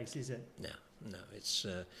the case, is it? No. It's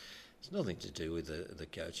nothing to do with the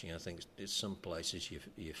coaching. I think it's some places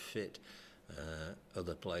you fit,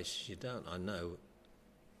 other places you don't. I know.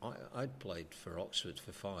 I'd played for Oxford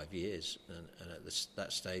for 5 years, and at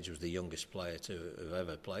that stage was the youngest player to have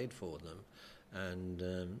ever played for them,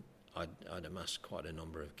 and I'd amassed quite a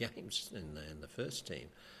number of games in the first team,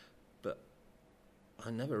 but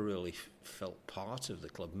I never really felt part of the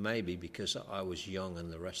club, maybe because I was young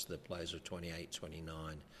and the rest of the players were 28,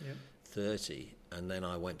 29, 30, and then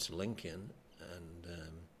I went to Lincoln and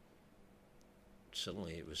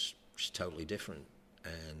suddenly it was just totally different,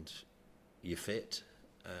 and you fit.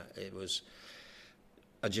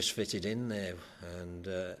 I just fitted in there,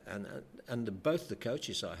 and both the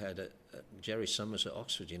coaches I had Jerry Summers at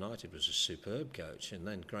Oxford United was a superb coach, and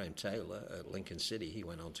then Graham Taylor at Lincoln City, he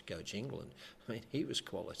went on to coach England. I mean, he was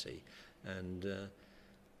quality,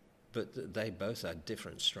 but they both had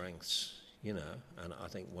different strengths, you know. And I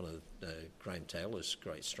think one of Graham Taylor's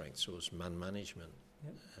great strengths was man management,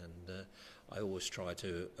 and I always try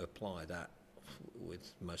to apply that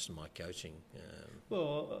with most of my coaching.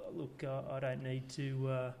 Well, look, I don't need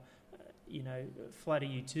to, flatter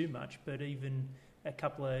you too much, but even a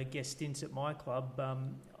couple of guest stints at my club,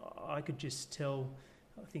 I could just tell.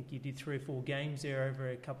 I think you did 3 or 4 games there over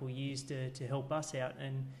a couple of years to help us out,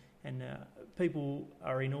 and people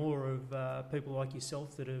are in awe of people like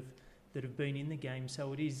yourself that have been in the game.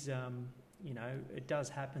 So it is, it does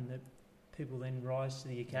happen that people then rise to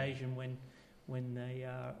the occasion when they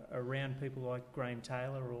are around people like Graham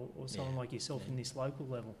Taylor or someone like yourself in this local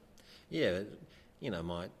level. Yeah,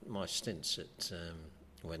 my stints at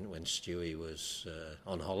when Stewie was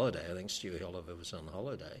on holiday, I think Stewie Oliver was on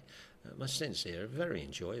holiday, my stints here are very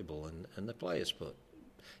enjoyable, and the players put,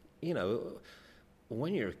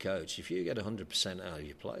 when you're a coach, if you get 100% out of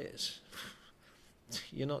your players,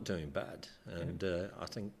 you're not doing bad. And I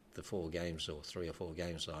think the 4 games or 3 or 4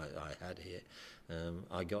 games I had here,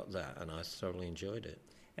 I got that, and I thoroughly enjoyed it.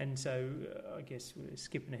 And so I guess we're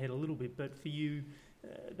skipping ahead a little bit, but for you,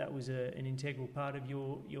 that was an integral part of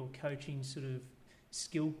your coaching sort of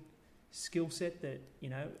skill set, that,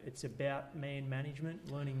 it's about man management,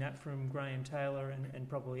 learning that from Graham Taylor and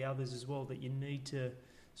probably others as well, that you need to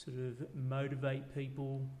sort of motivate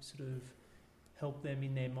people, sort of help them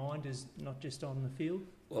in their mind, as not just on the field.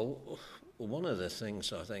 Well, one of the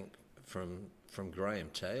things I think from Graham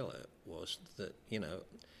Taylor was that, I've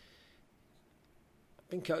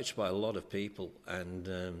been coached by a lot of people, and,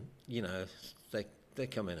 they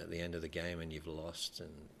come in at the end of the game and you've lost,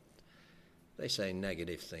 and they say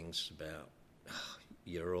negative things about,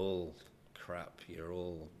 you're all crap, you're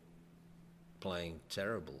all playing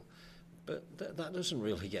terrible. But that doesn't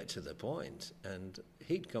really get to the point. And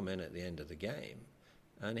he'd come in at the end of the game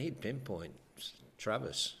and he'd pinpoint,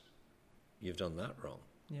 Travis, you've done that wrong.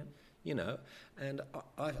 Yep. And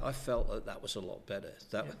I felt that was a lot better.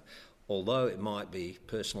 Although it might be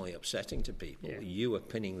personally upsetting to people, you were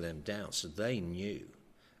pinning them down so they knew.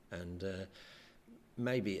 And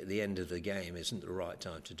maybe at the end of the game isn't the right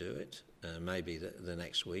time to do it. Maybe the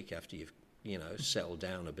next week after you've settled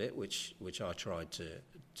down a bit, which I tried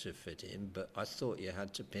to fit in, but I thought you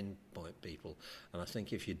had to pinpoint people, and I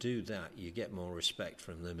think if you do that, you get more respect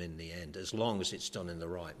from them in the end, as long as it's done in the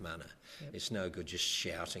right manner. Yep. It's no good just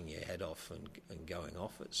shouting your head off and going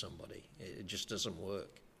off at somebody. It just doesn't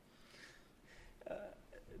work.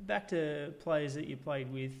 Back to players that you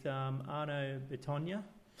played with, Arno Betogna.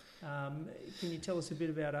 Can you tell us a bit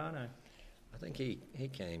about Arno? I think he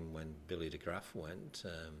came when Billy de Graaf went.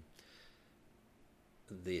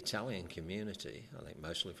 The Italian community, I think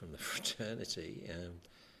mostly from the fraternity,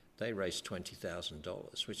 they raised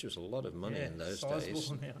 $20,000, which was a lot of money in those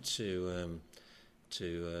days,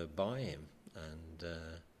 to buy him. And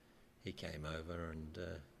he came over, and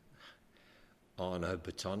Arno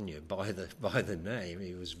Betogna, by the name,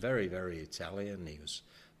 he was very, very Italian. He was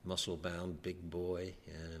muscle-bound, big boy.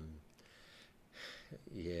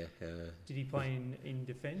 Did he play in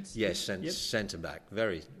defence? Yes, centre back.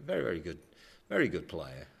 Very, very, very good. Very good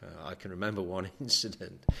player. I can remember one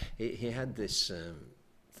incident. He had this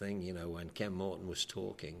thing, when Ken Morton was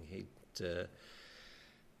talking,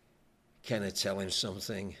 Ken would tell him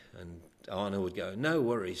something, and Arno would go, no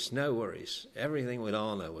worries, no worries. Everything with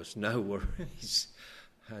Arno was no worries.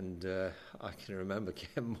 And I can remember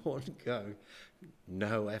Ken Morton go,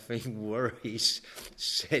 no effing worries,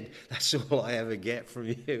 said, that's all I ever get from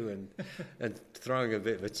you, and throwing a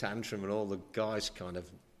bit of a tantrum, and all the guys kind of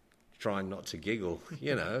trying not to giggle,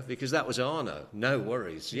 because that was Arno. No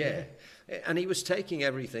worries, yeah. And he was taking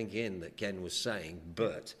everything in that Ken was saying,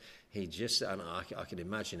 but he just, and I can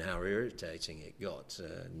imagine how irritating it got.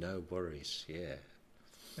 No worries, yeah.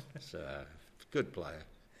 So, good player.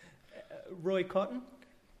 Roy Cotton?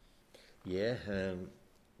 Yeah,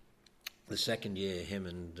 the second year, him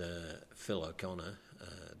and Phil O'Connor,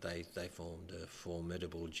 they formed a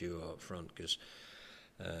formidable duo up front, because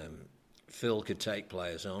Phil could take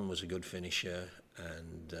players on, was a good finisher,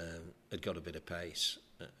 and had got a bit of pace.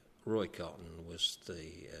 Roy Cotton was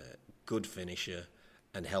the good finisher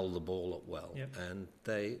and held the ball up well, Yep. and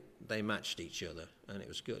they matched each other, and it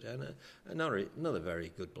was good. And another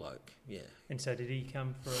very good bloke, yeah. And so did he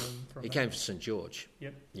come from He came from St George.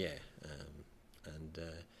 Yep. Yeah, and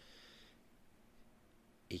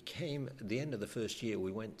he came at the end of the first year.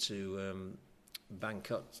 We went to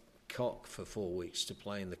Bangkok for 4 weeks to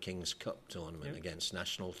play in the King's Cup tournament against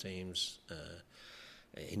national teams,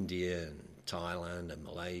 India and Thailand and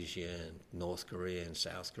Malaysia and North Korea and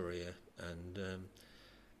South Korea, and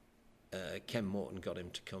Ken Morton got him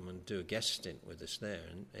to come and do a guest stint with us there,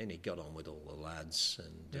 and he got on with all the lads,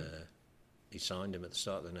 and he signed him at the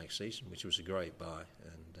start of the next season, which was a great buy,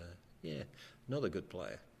 and another good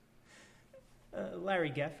player. Larry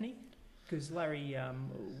Gaffney, because Larry,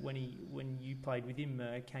 when you played with him,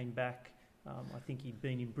 came back. I think he'd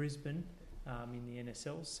been in Brisbane in the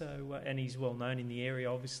NSL, so and he's well known in the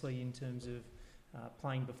area, obviously, in terms of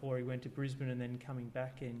playing before he went to Brisbane and then coming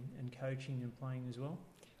back and coaching and playing as well.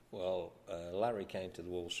 Well, Larry came to the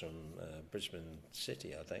Wolves from Brisbane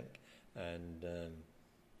City, I think, and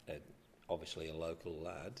obviously a local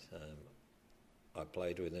lad. I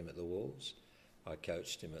played with him at the Wolves. I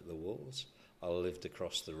coached him at the Wolves. I lived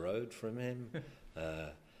across the road from him.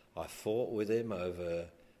 I fought with him over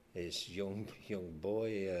his young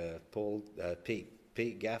boy,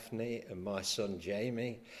 Pete Gaffney, and my son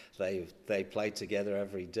Jamie. They played together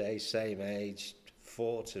every day, same age.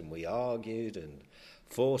 Fought and we argued and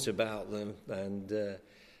fought about them, and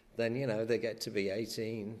then they get to be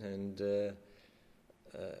 18, and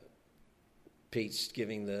Pete's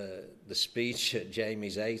giving the speech at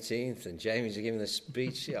Jamie's 18th, and Jamie's giving the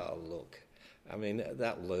speech. Oh, look, I mean,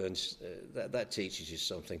 that teaches you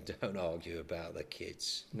something. Don't argue about the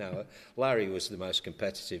kids. No, Larry was the most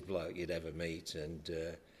competitive bloke you'd ever meet, and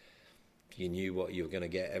you knew what you were going to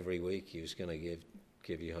get every week. He was going to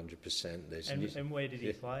give you 100%. And where did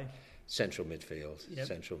he play? Central midfield. Yep.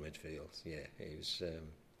 Central midfield. Yeah, he was.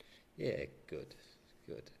 Good.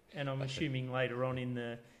 And I'm assuming later on in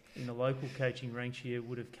the local coaching ranks, you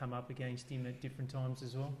would have come up against him at different times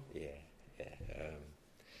as well. Yeah.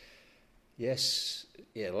 Yes.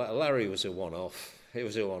 Yeah. Larry was a one-off. He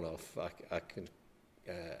was a one-off. I can.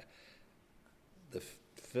 The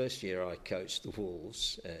first year I coached the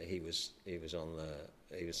Wolves, he was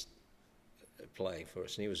playing for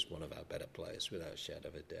us, and he was one of our better players without a shadow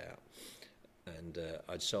of a doubt. And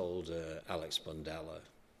I'd sold Alex Bundala,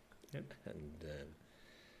 and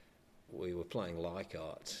we were playing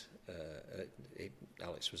Leichhardt.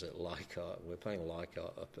 Alex was at Leichhardt. We were playing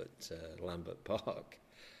Leichhardt up at Lambert Park,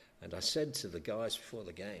 and I said to the guys before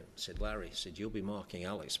the game, I said, Larry, I said, you'll be marking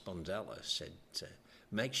Alex Bundala. I said,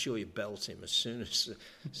 make sure you belt him as soon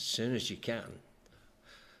as you can.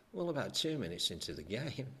 Well, about 2 minutes into the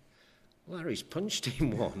game, Larry's punched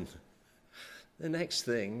him one. The next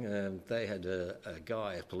thing, they had a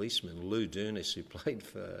policeman, Lou Dunis, who played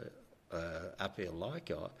for Apia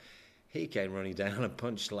Leichhardt. He came running down and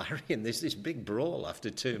punched Larry, and there's this big brawl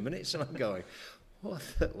after 2 minutes, and I'm going, what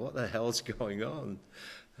the hell's going on?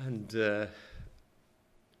 And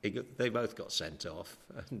they both got sent off,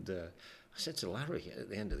 and I said to Larry at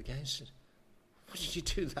the end of the game, I said, what did you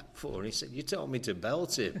do that for? And he said, you told me to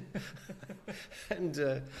belt him. And,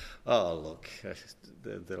 look,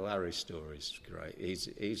 the Larry story's great.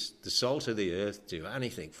 He's the salt of the earth, do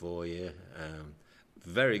anything for you.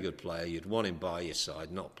 Very good player. You'd want him by your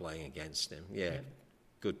side, not playing against him. Yeah,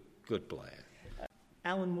 good player.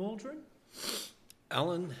 Alan Waldron?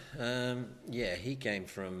 Alan, he came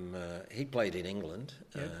from, he played in England,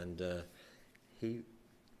 and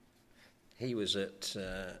he was at.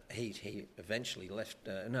 He eventually left.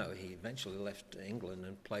 He eventually left England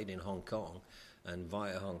and played in Hong Kong, and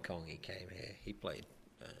via Hong Kong he came here. He played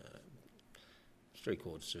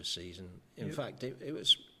 3/4 of a season. In fact, it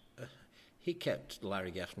was. He kept Larry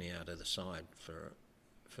Gaffney out of the side for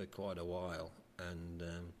quite a while, and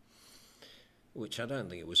which I don't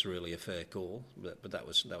think it was really a fair call, but that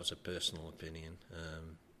was a personal opinion.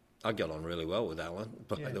 I got on really well with Alan,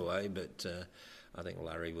 by the way, but. I think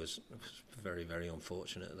Larry was very, very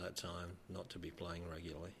unfortunate at that time not to be playing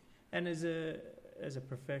regularly. And as a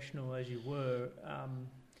professional as you were,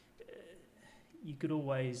 you could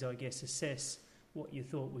always, I guess, assess what you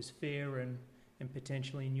thought was fair and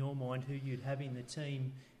potentially in your mind who you'd have in the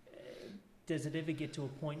team. Does it ever get to a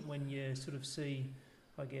point when you sort of see,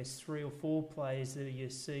 I guess, 3 or 4 players that you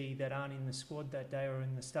see that aren't in the squad that day or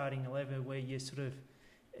in the starting 11 where you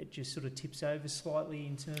it just sort of tips over slightly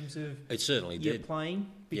in terms of it certainly your did. Playing?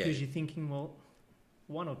 Because you're thinking, well,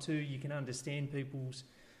 1 or 2 you can understand people's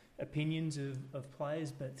opinions of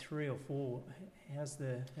players, but 3 or 4, how's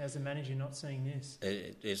the manager not seeing this?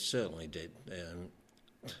 It certainly did.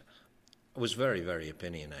 was very, very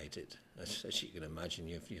opinionated, as you can imagine.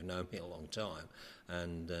 You've known me a long time,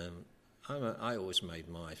 and I always made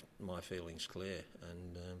my feelings clear.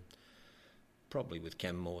 And probably with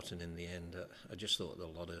Ken Morton in the end, I just thought that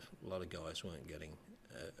a lot of guys weren't getting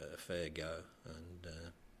a fair go, and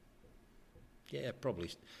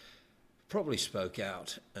probably spoke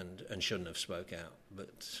out and shouldn't have spoke out.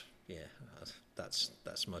 But yeah,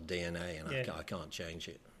 that's my DNA, and I can't change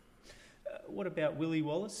it. What about Willie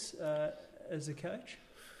Wallace as a coach?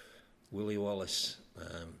 Willie Wallace,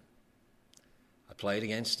 I played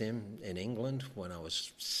against him in England when I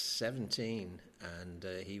was 17, and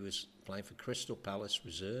he was playing for Crystal Palace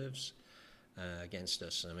reserves against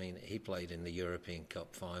us. I mean, he played in the European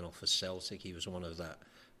Cup final for Celtic. He was one of that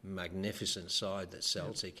magnificent side that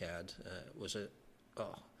Celtic had. Was an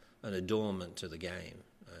adornment to the game,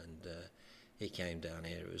 and he came down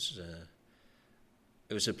here.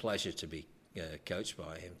 It was a pleasure to be coached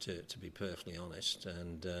by him, to be perfectly honest,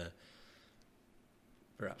 and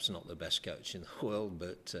perhaps not the best coach in the world,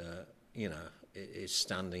 but is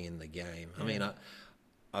standing in the game. I mean,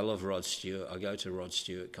 I love Rod Stewart. I go to Rod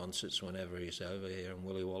Stewart concerts whenever he's over here, and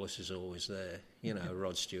Willie Wallace is always there.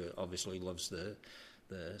 Rod Stewart obviously loves the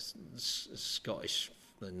Scottish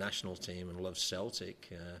national team and loves Celtic.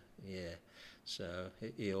 So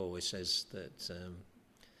he always says that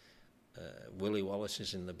Willie Wallace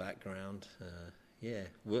is in the background.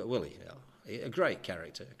 Willie, a great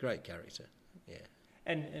character. Yeah.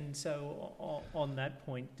 And so on that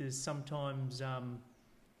point, does sometimes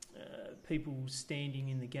people standing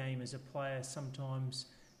in the game as a player sometimes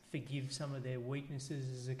forgive some of their weaknesses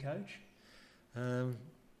as a coach?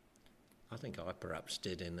 I think I perhaps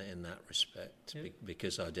did in that respect,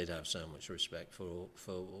 because I did have so much respect for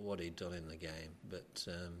what he'd done in the game. But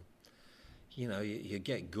you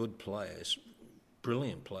get good players,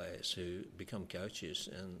 brilliant players who become coaches,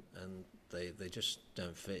 and they just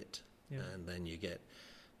don't fit. Yeah. And then you get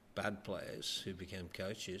bad players who become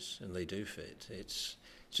coaches and they do fit. It's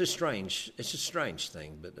a strange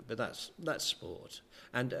thing, but that's sport.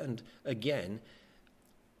 And again,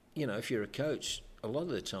 if you're a coach, a lot of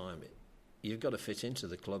the time you've got to fit into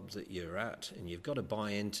the club that you're at, and you've got to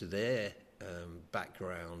buy into their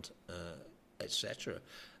background, etc.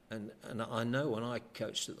 And I know when I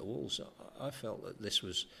coached at the Wolves, I felt that this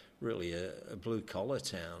was really a blue-collar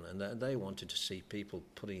town, and they wanted to see people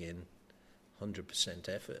putting in 100%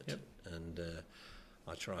 effort. Yep. And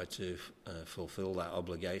I tried to fulfil that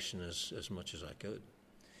obligation as much as I could.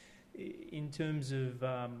 In terms of,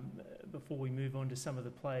 before we move on to some of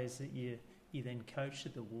the players that you then coached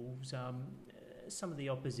at the Wolves, some of the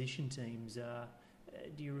opposition teams,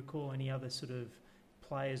 do you recall any other sort of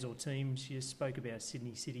players or teams? You spoke about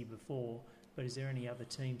Sydney City before, but is there any other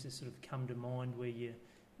teams that sort of come to mind where you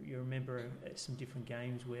remember some different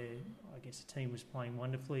games where I guess a team was playing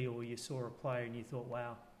wonderfully, or you saw a player and you thought,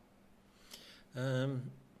 wow?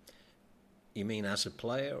 You mean as a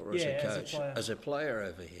player or as a coach? As a player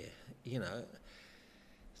over here,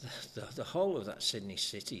 the whole of that Sydney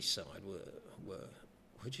City side were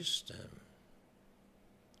just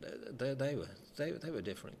they were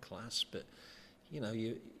different class, but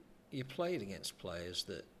you played against players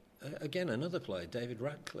that, again, another player, David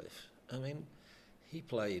Radcliffe. I mean, he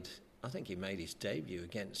played. I think he made his debut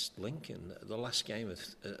against Lincoln, the last game of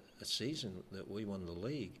a season that we won the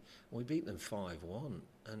league. We beat them 5-1,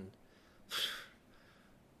 and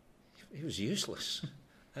he was useless.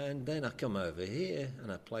 And then I come over here and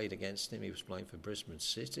I played against him. He was playing for Brisbane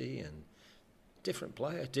City, and different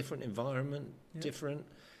player, different environment, different.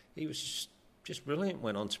 He was just brilliant.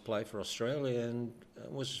 Went on to play for Australia and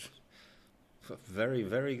was a very,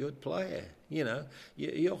 very good player.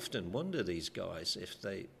 You often wonder, these guys, if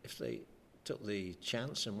they took the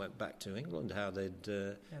chance and went back to England, how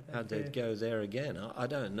they'd go there again. I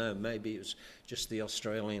don't know. Maybe it was just the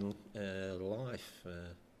Australian life.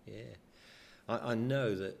 I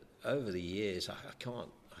know that over the years, I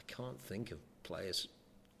can't think of players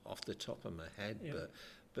off the top of my head,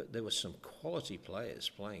 but there were some quality players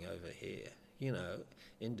playing over here.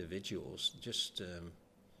 Individuals. Just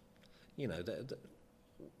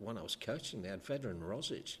when I was coaching, they had Vedran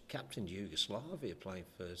Rosic, captained Yugoslavia, playing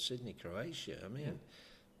for Sydney, Croatia. I mean,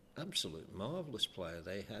 absolute marvellous player.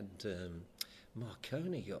 They had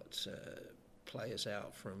Marconi got players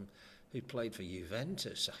out from who played for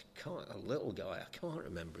Juventus. A little guy. I can't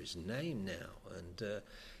remember his name now. And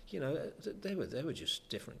they were just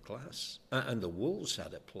different class. And the Wolves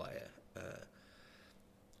had a player,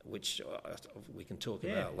 which we can talk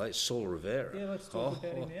about later, Saul Rivera. Yeah, let's talk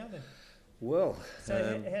about him now then. Well,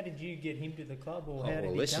 so how did you get him to the club, or how did he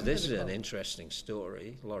come to the club? This is an interesting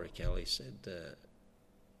story. Laurie Kelly said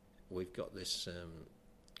we've got this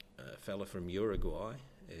fella from Uruguay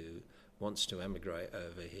who wants to emigrate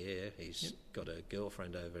over here. He's got a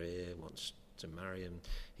girlfriend over here, wants to marry him.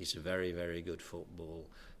 He's a very, very good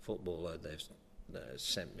footballer. They've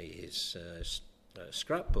sent me his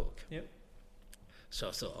scrapbook. Yep. So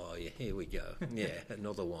I thought, oh, yeah, here we go. Yeah,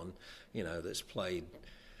 another one, that's played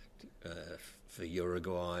for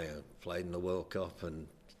Uruguay and played in the World Cup, and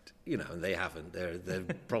and they haven't. They're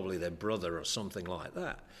probably their brother or something like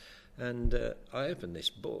that. And I opened this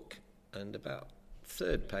book, and about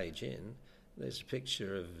third page in, there's a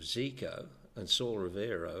picture of Zico and Saul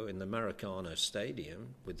Rivero in the Maracano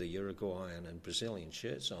Stadium with the Uruguayan and Brazilian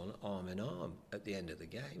shirts on, arm in arm, at the end of the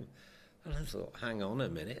game. And I thought, hang on a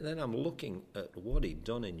minute. And then I'm looking at what he'd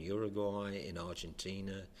done in Uruguay, in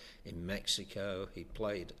Argentina, in Mexico. He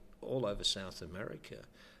played all over South America.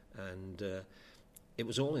 And it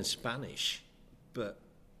was all in Spanish, but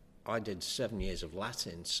I did 7 years of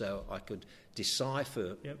Latin, so I could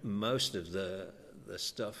decipher most of the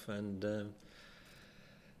stuff. And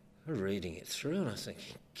reading it through, and I think,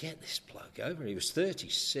 get this bloke over. He was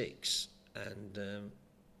 36, and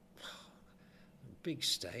big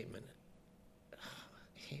statement.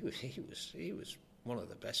 He was one of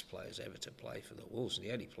the best players ever to play for the Wolves, and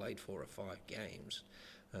he only played 4 or 5 games.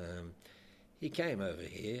 He came over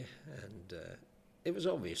here, and it was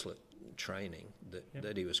obvious training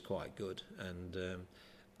that he was quite good, and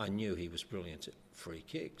I knew he was brilliant at free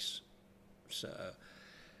kicks. So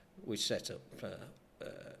we set up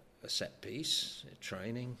a set piece,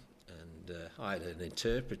 training, and I had an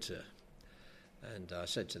interpreter, and I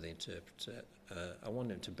said to the interpreter, I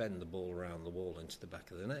want him to bend the ball around the wall into the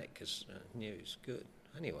back of the net, because I knew he was good.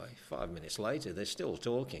 Anyway, 5 minutes later, they're still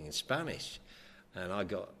talking in Spanish, and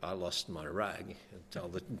I lost my rag and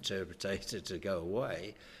told the interpreter to go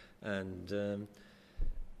away, and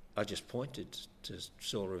I just pointed to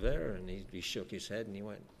Saul Rivera, and he shook his head, and he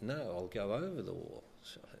went, no, I'll go over the wall.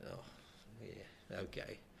 So I thought, oh, yeah,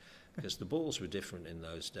 okay. Because the balls were different in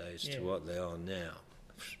those days to what they are now.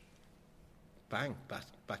 Bang,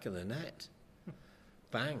 back of the net.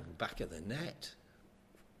 Bang, back of the net.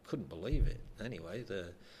 Couldn't believe it. Anyway,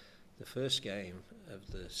 the first game of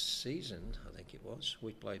the season, I think it was,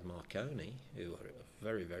 we played Marconi, who were a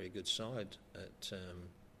very, very good side at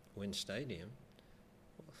Wynn Stadium.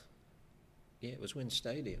 Yeah, it was Wynn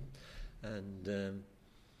Stadium. And there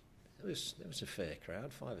was a fair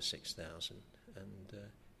crowd, 5,000 or 6,000, and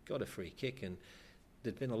got a free kick, and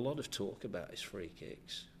there'd been a lot of talk about his free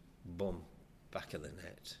kicks. Boom, back of the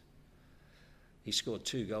net. He scored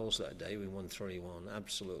 2 goals that day. We won 3-1,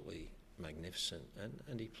 absolutely magnificent.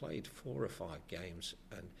 And he played 4 or 5 games,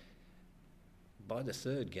 and by the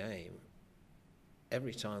third game,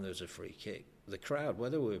 every time there was a free kick, the crowd,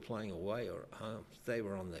 whether we were playing away or at home, they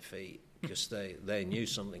were on their feet, because they knew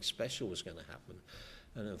something special was going to happen.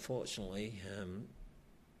 And unfortunately,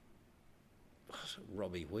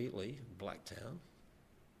 Robbie Wheatley, Blacktown,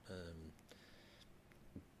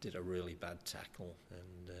 did a really bad tackle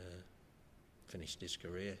and finished his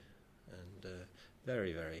career. And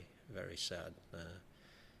very, very, very sad.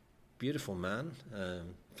 Beautiful man,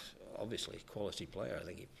 obviously quality player. I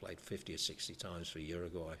think he played 50 or 60 times for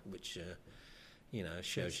Uruguay, which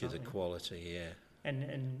shows you the quality. Yeah.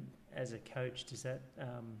 And as a coach, does that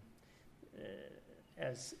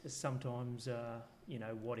as sometimes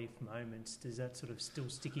what if moments, does that sort of still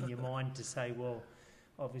stick in your mind to say, well,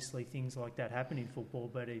 obviously things like that happen in football,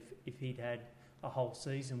 but if he'd had a whole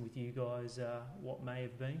season with you guys, what may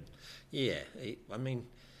have been? Yeah,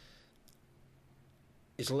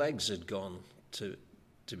 his legs had gone, to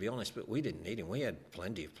be honest, but we didn't need him. We had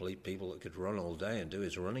plenty of people that could run all day and do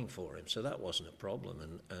his running for him, so that wasn't a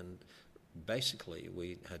problem. And basically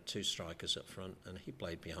we had 2 strikers up front, and he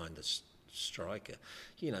played behind the striker.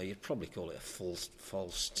 You'd probably call it a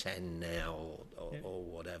false 10 now or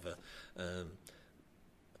whatever.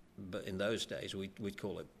 But in those days, we'd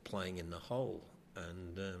call it playing in the hole.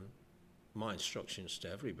 And my instructions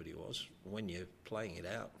to everybody was, when you're playing it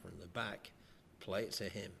out from the back, play it to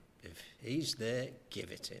him. If he's there,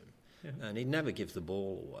 give it him. Yeah. And he'd never give the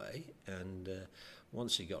ball away. And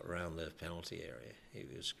once he got around the penalty area, he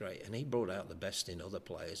was great. And he brought out the best in other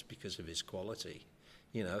players because of his quality.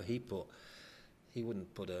 He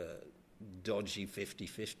wouldn't put a dodgy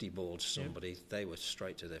 50-50 ball to somebody. Yep. They were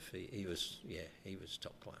straight to their feet. He was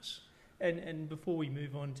top class. And before we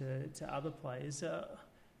move on to other players,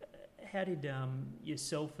 how did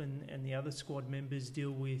yourself and the other squad members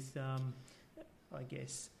deal with, I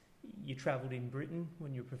guess, you travelled in Britain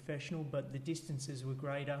when you were professional, but the distances were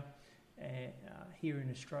greater here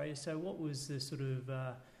in Australia. So what was the sort of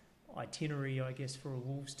itinerary, I guess, for a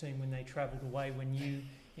Wolves team when they travelled away, when you,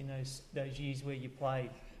 in those years where you played?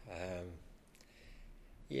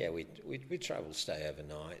 Yeah, we travelled, stay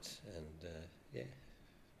overnight, and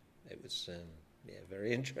it was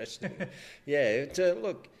very interesting.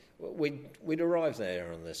 Look, we'd arrive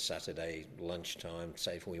there on the Saturday lunchtime.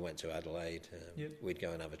 Say if we went to Adelaide, we'd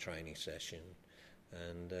go and have a training session,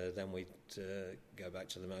 and then we'd go back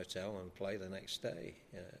to the motel and play the next day.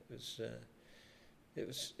 It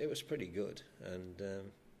was pretty good, and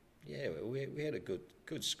we had a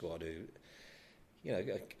good squad who.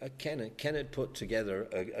 Ken had put together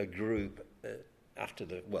a group after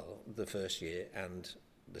the first year and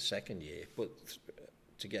the second year, put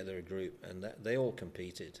together a group, and they all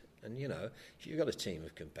competed. And if you've got a team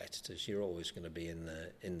of competitors, you're always going to be in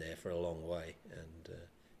there for a long way. And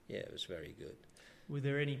it was very good. Were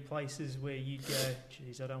there any places where you'd go,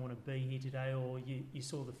 geez, I don't want to be here today, or you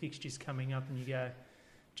saw the fixtures coming up and you go,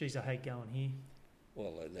 geez, I hate going here?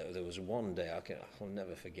 Well, there was one day, I'll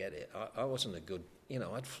never forget it. I wasn't a good,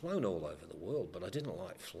 I'd flown all over the world, but I didn't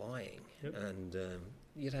like flying. Yep. And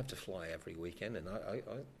you'd have to fly every weekend, and I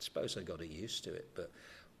suppose I got used to it. But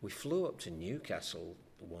we flew up to Newcastle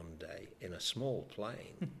one day in a small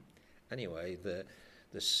plane. Anyway,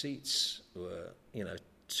 the seats were,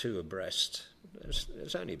 two abreast. It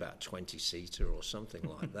was only about 20-seater or something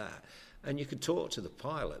like that. And you could talk to the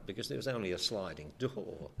pilot because there was only a sliding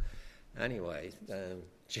door. Anyway,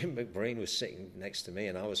 Jim McBreen was sitting next to me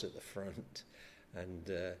and I was at the front,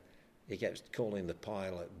 and he kept calling the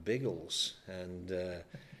pilot Biggles and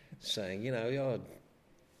saying,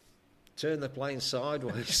 turn the plane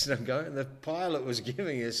sideways. And the pilot was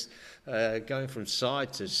giving us, going from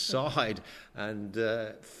side to side, and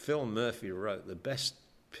Phil Murphy wrote the best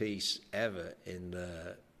piece ever in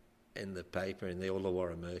the paper, in the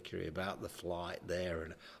Illawarra Mercury, about the flight there.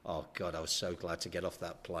 And oh God, I was so glad to get off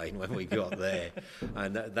that plane when we got there.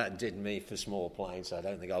 And that did me for small planes. I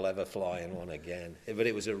don't think I'll ever fly in one again. But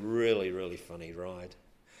it was a really, really funny ride.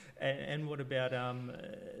 And what about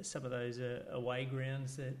some of those away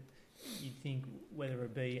grounds that you think, whether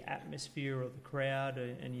it be atmosphere or the crowd,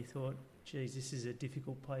 and you thought, geez, this is a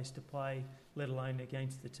difficult place to play, let alone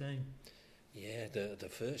against the team? Yeah, the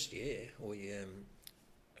first year we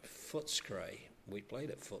Footscray. We played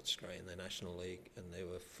at Footscray in the National League, and they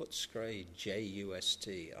were Footscray JUST.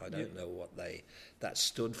 I don't know what that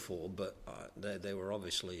stood for, but they were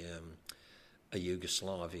obviously a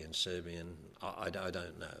Yugoslavian, Serbian, I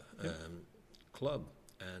don't know, club.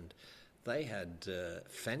 And they had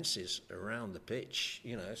fences around the pitch,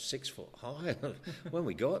 6 foot high. When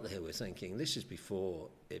we got there, we're thinking, this is before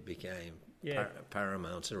it became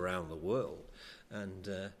paramount around the world. And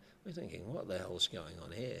we're thinking, what the hell's going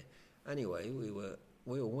on here? Anyway, we were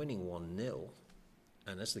winning 1-0,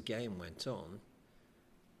 and as the game went on,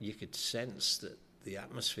 you could sense that the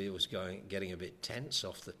atmosphere was getting a bit tense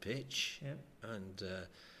off the pitch. Yep. And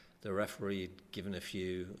the referee had given a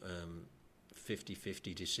few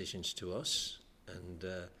 50-50 decisions to us, and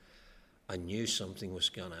I knew something was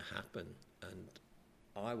going to happen. And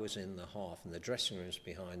I was in the half, and the dressing room's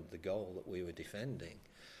behind the goal that we were defending,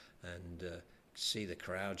 and see the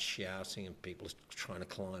crowd shouting and people trying to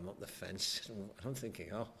climb up the fence. And I'm thinking,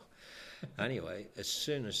 Anyway, as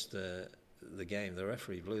soon as the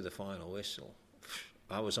referee blew the final whistle,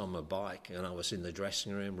 I was on my bike and I was in the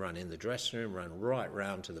dressing room, ran right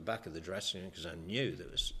round to the back of the dressing room because I knew there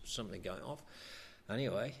was something going off.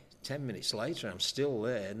 Anyway, 10 minutes later, I'm still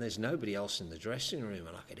there and there's nobody else in the dressing room,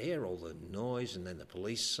 and I could hear all the noise and then the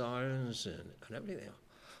police sirens and everything.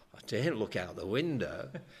 I daren't look out the window.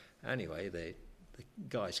 Anyway, the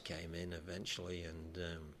guys came in eventually, and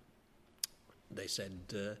they said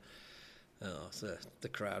the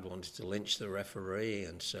crowd wanted to lynch the referee,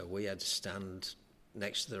 and so we had to stand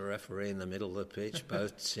next to the referee in the middle of the pitch,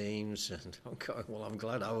 both teams. And I'm going, well, I'm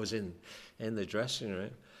glad I was in the dressing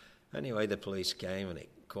room. Anyway, the police came and it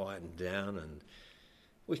quietened down, and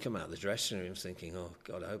we come out of the dressing room thinking, oh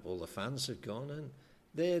God, I hope all the fans have gone. And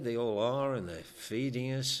there they all are, and they're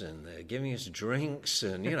feeding us and they're giving us drinks,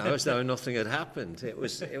 and as though nothing had happened. That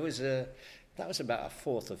was about our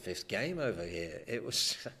fourth or fifth game over here. It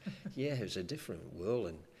was it was a different world.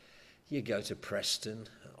 And you go to Preston,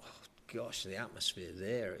 oh gosh, the atmosphere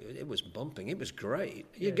there, it was bumping. It was great.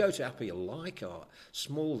 You go to Appia Leichhardt,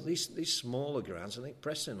 these smaller grounds. I think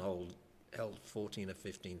Preston held 14 or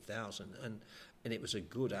 15,000, and it was a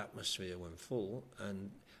good atmosphere when full.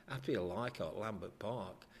 And Appia Leichhardt, Lambert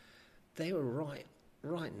Park, they were right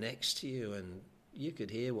next to you, and you could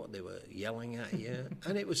hear what they were yelling at you,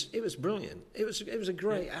 and it was brilliant. It was a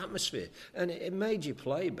great atmosphere, and it made you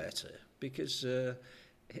play better because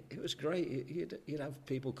it was great. You'd have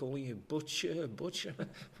people calling you butcher.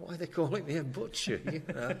 Why are they calling me a butcher? You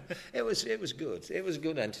know, it was good. It was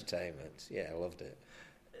good entertainment. Yeah, I loved it.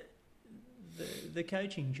 The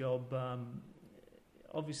coaching job,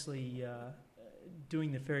 obviously,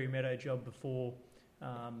 doing the Ferry Meadow job before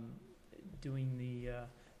doing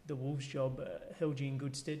the Wolves job held you in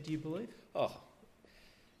good stead. Do you believe? Oh.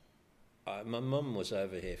 My mum was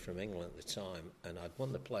over here from England at the time, and I'd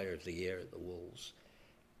won the Player of the Year at the Wolves,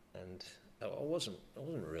 and I wasn't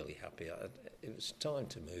really happy. It was time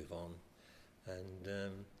to move on, and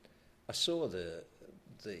I saw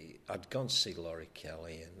I'd gone to see Laurie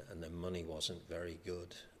Kelly, and the money wasn't very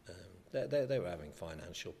good. They were having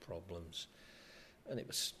financial problems, and it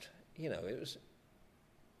was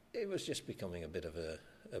just becoming a bit of a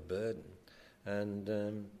burden,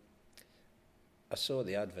 and. I saw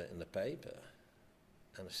the advert in the paper,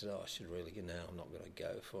 and I said, I should really go now. I'm not going to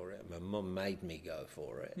go for it. My mum made me go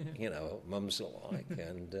for it. You know what mums are like.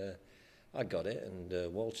 And I got it, and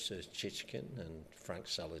Walter Chichkin and Frank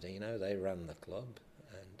Saladino, they ran the club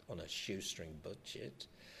and on a shoestring budget.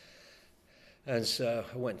 And so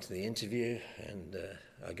I went to the interview, and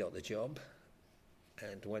I got the job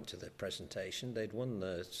and went to the presentation. They'd won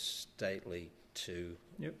the State League 2,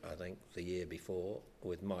 I think, the year before,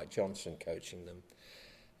 with Mike Johnson coaching them.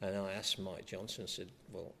 And I asked Mike Johnson, said,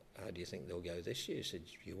 well, how do you think they'll go this year? He said,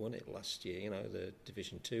 you won it last year. You know, the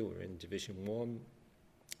Division 2 were in Division 1.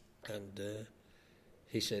 And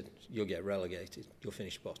he said, you'll get relegated. You'll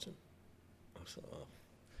finish bottom. I thought,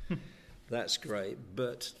 that's great.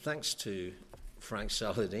 But thanks to Frank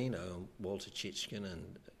Saladino and Walter Chichkin,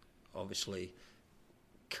 and obviously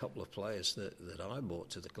a couple of players that I brought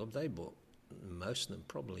to the club, they brought most of them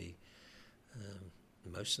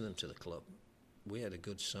to the club. We had a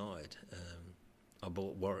good side. I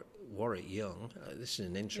bought Warwick Young. This is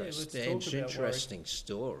an interesting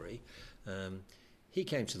story. He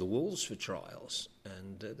came to the Wolves for trials,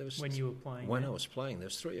 and there was when you were playing. When I was playing, there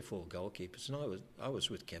was 3 or 4 goalkeepers, and I was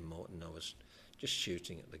with Ken Morton. I was just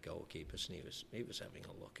shooting at the goalkeepers, and he was having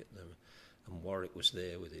a look at them. And Warwick was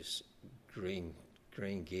there with his green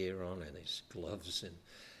gear on and his gloves, and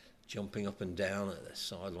jumping up and down at the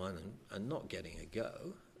sideline and not getting a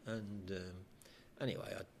go. And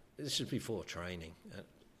anyway, this was before training.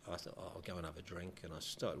 I thought, I'll go and have a drink, and I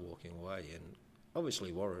started walking away. And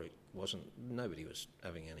obviously Warwick nobody was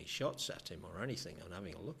having any shots at him or anything, and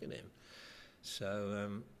having a look at him.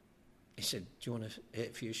 So he said, do you want to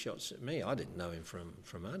hit a few shots at me? I didn't know him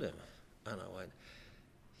from Adam. And I went,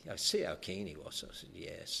 I see how keen he was. I said,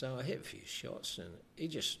 yeah. So I hit a few shots, and he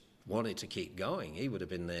just wanted to keep going. He would have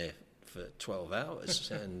been there for 12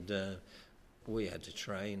 hours, and we had to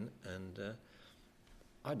train, and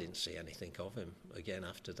I didn't see anything of him again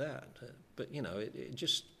after that. But you know, it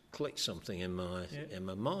just clicked something in my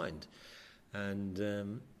mind,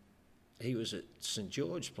 and he was at St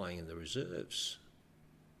George playing in the reserves,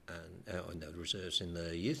 and the reserves in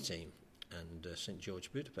the youth team, and St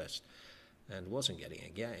George Budapest, and wasn't getting a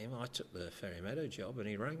game. I took the Ferry Meadow job, and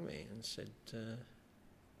he rang me and said, do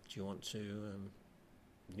you want to,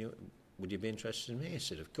 would you be interested in me? I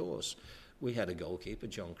said, of course. We had a goalkeeper,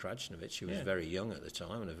 John Krajnovic, who was very young at the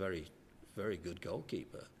time and a very, very good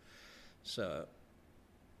goalkeeper. So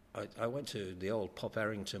I went to the old Pop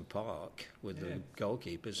Errington Park with the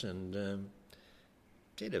goalkeepers, and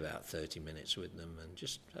did about 30 minutes with them and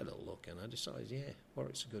just had a look, and I decided,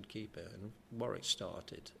 Warwick's a good keeper, and Warwick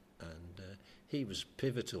started, and he was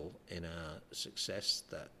pivotal in our success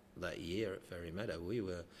that year at Ferry Meadow.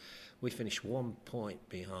 We finished 1 point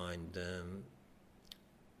behind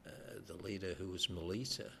the leader, who was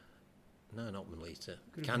Melita. No, not Melita.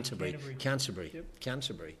 Canterbury. Yep.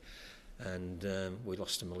 Canterbury. And we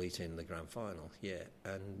lost to Melita in the grand final.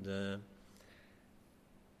 And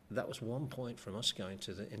that was 1 point from us going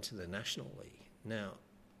into the National League. Now,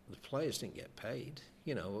 the players didn't get paid.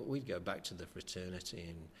 You know, we'd go back to the fraternity,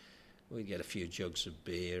 and we'd get a few jugs of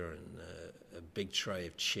beer and a big tray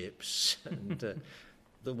of chips, and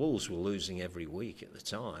the Wolves were losing every week at the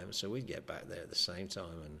time, so we'd get back there at the same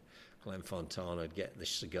time, and Glenn Fontana would get the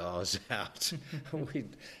cigars out. we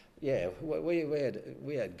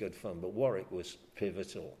had good fun, but Warwick was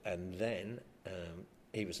pivotal. And then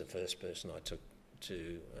he was the first person I took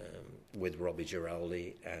to, with Robbie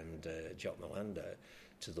Giraldi and Jock Melando,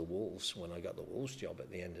 to the Wolves when I got the Wolves job at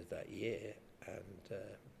the end of that year. And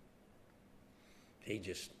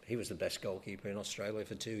he was the best goalkeeper in Australia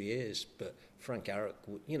for 2 years. But Frank Arrock,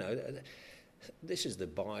 you know, this is the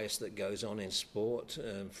bias that goes on in sport.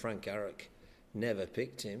 Frank Arrock never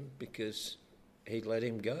picked him because he'd let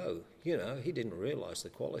him go. You know, he didn't realise the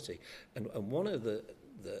quality. And one of the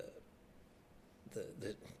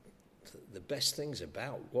the best things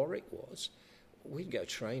about Warwick was we'd go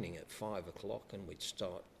training at 5 o'clock and we'd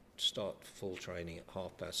start full training at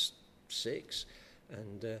 6:30,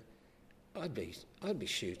 and I'd be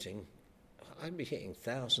shooting. I'd be hitting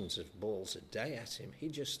thousands of balls a day at him. He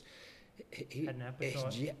had an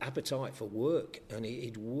appetite. Appetite for work, and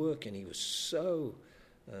he'd work, and he was so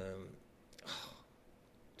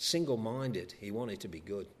single-minded. He wanted to be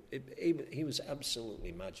good. He was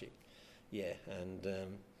absolutely magic. Yeah,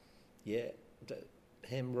 and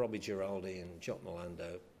him, Robbie Giraldi, and Jock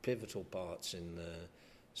Milando, pivotal parts in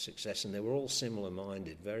success, and they were all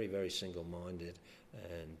similar-minded, very, very single-minded,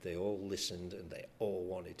 and they all listened, and they all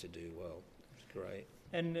wanted to do well. It was great.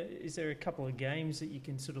 And is there a couple of games that you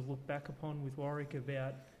can sort of look back upon with Warwick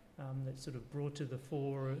about that sort of brought to the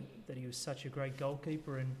fore that he was such a great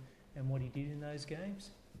goalkeeper and what he did in those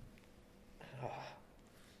games?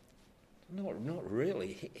 Not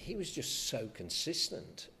really. He was just so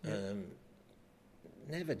consistent. Yeah.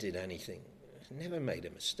 Never did anything. Never made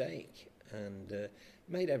a mistake, and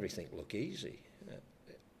made everything look easy.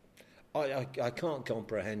 I can't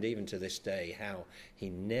comprehend even to this day how he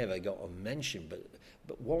never got a mention, but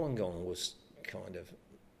Wollongong was kind of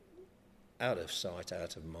out of sight,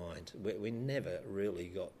 out of mind. We never really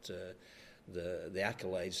got the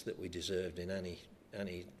accolades that we deserved in any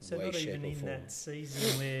so way, not shape, even or in form. that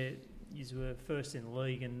season where you were first in the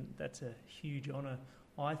league, and that's a huge honour,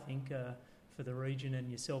 I think, for the region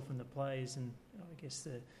and yourself and the players, and I guess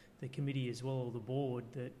the committee as well, or the board,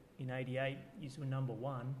 that in '88 you were number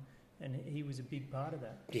one. And he was a big part of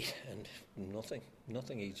that. Yeah, and nothing.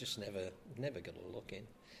 He just never got a look in.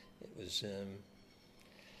 It was,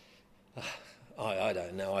 I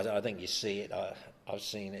don't know. I think you see it. I've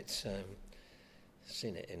seen it.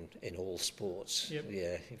 Seen it in all sports. Yep.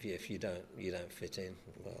 Yeah. If you don't fit in,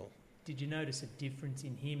 well. Did you notice a difference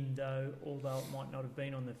in him though? Although it might not have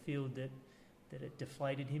been on the field, that it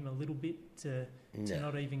deflated him a little bit to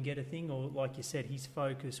not even get a thing, or like you said, his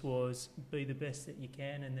focus was be the best that you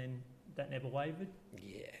can, and then that never wavered?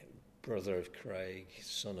 Yeah, brother of Craig,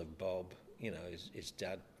 son of Bob. You know, his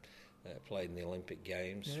dad played in the Olympic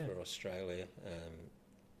Games for Australia.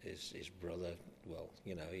 His brother, well,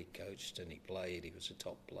 you know, he coached and he played. He was a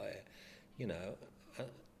top player. You know,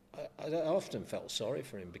 I often felt sorry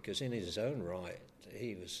for him because in his own right,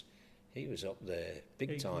 he was up there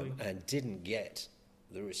big time and didn't get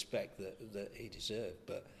the respect that he deserved.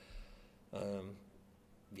 But,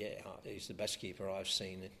 he's the best keeper I've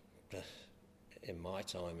seen in my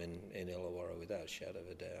time in Illawarra, without a shadow of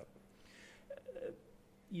a doubt.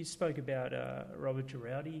 You spoke about Robert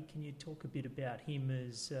Giraldi. Can you talk a bit about him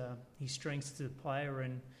as his strengths as a player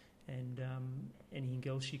and anything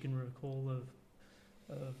else you can recall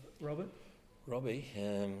of Robert? Robbie,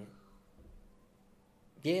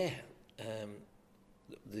 the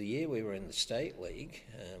year we were in the State League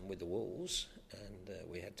with the Wolves, and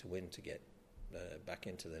we had to win to get back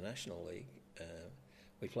into the National League,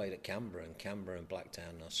 we played at Canberra, and Canberra and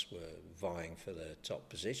Blacktown Nuss were vying for the top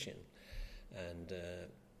position, and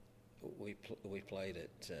we played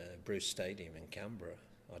at Bruce Stadium in Canberra.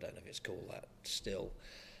 I don't know if it's called that still,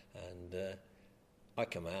 and I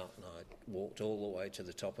come out and I walked all the way to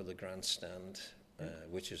the top of the grandstand,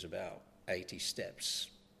 which is about 80 steps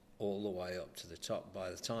all the way up to the top.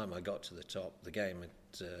 By the time I got to the top, the game had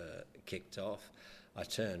kicked off. I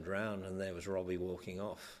turned round and there was Robbie walking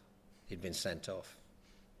off. He'd been sent off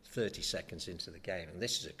 30 seconds into the game, and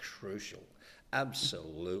this is a crucial,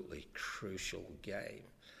 absolutely crucial game.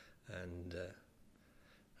 And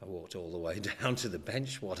I walked all the way down to the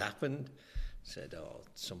bench. What happened? Said,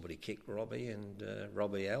 somebody kicked Robbie, and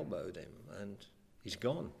Robbie elbowed him, and he's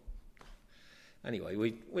gone. Anyway,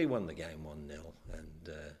 we won the game 1-0, and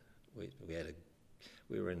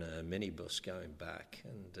we were in a minibus going back,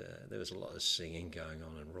 and there was a lot of singing going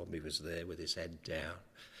on, and Robbie was there with his head down,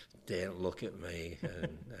 didn't look at me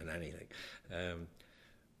and anything.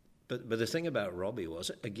 But the thing about Robbie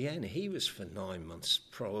was, again, he was for 9 months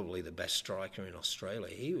probably the best striker in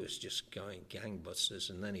Australia. He was just going gangbusters,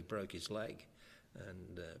 and then he broke his leg,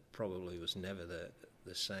 and probably was never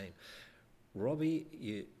the same.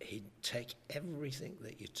 Robbie, he'd take everything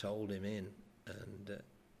that you told him in, and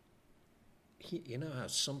you know how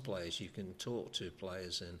some players, you can talk to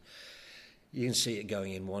players and you can see it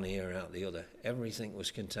going in one ear out the other. Everything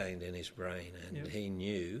was contained in his brain, and he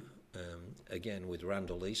knew, again, with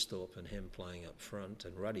Randall Easthorpe and him playing up front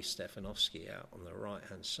and Ruddy Stefanovski out on the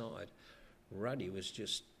right-hand side, Ruddy was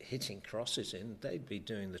just hitting crosses in. They'd be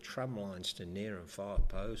doing the tram lines to near and far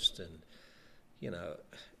post, and, you know,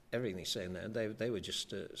 everything saying that. They were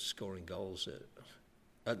just scoring goals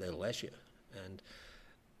at their leisure. And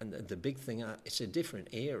And the big thing, it's a different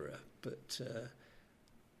era, but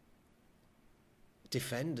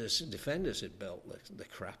defenders had belt the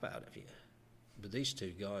crap out of you. But these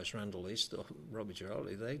two guys, Randall Easthorpe and Robbie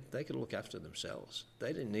Giraldi, they could look after themselves.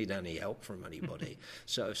 They didn't need any help from anybody.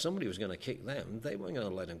 So if somebody was going to kick them, they weren't going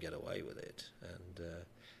to let them get away with it. And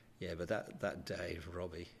but that day,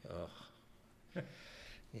 Robbie,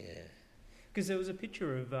 yeah. Because there was a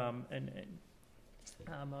picture of, I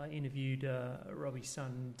interviewed Robbie's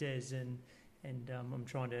son Des, and I'm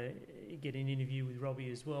trying to get an interview with Robbie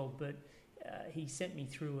as well. But he sent me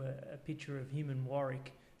through a picture of him and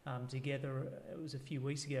Warwick together. It was a few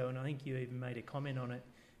weeks ago, and I think you even made a comment on it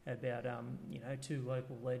about two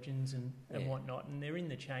local legends and whatnot, and they're in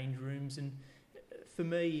the change rooms. And for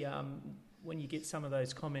me, when you get some of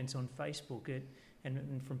those comments on Facebook,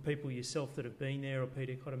 and from people yourself that have been there, or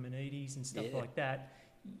Peter Kotomanides and stuff like that,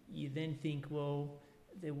 you then think, well,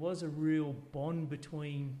 there was a real bond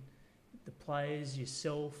between the players,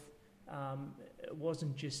 yourself. It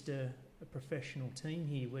wasn't just a professional team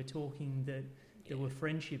here. We're talking that there were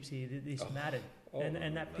friendships here, that this mattered. And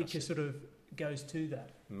that massive picture sort of goes to that.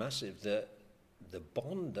 Massive. The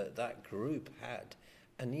bond that group had.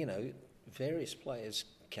 And, various players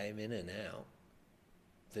came in and out.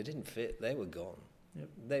 They didn't fit. They were gone. Yep.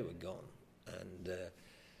 They were gone. And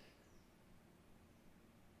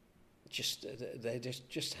they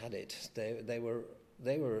just had it. They were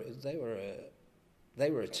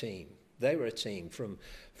a team. They were a team from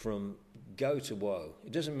go to woe.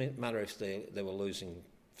 It doesn't matter if they were losing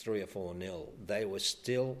 3 or 4-0. They were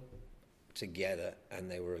still together, and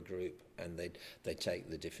they were a group. And they take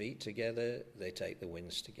the defeat together. They take the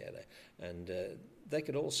wins together, and they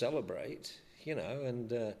could all celebrate,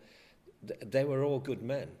 And they were all good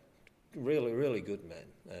men, really, really good men,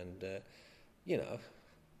 and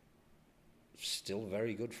still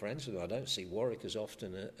very good friends with them. I don't see Warwick as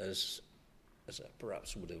often as I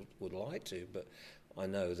perhaps would like to, but I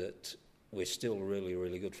know that we're still really,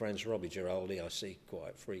 really good friends. Robbie Giraldi I see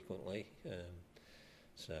quite frequently.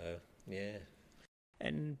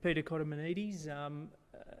 And Peter Kotomanides,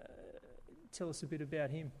 tell us a bit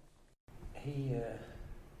about him. He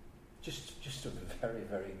just a very,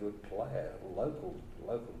 very good player. Local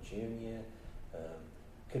junior,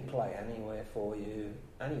 could play anywhere for you,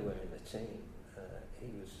 anywhere in the team.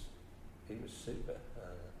 He was super.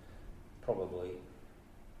 Probably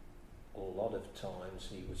a lot of times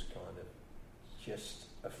he was kind of just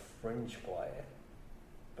a fringe player,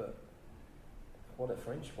 but what a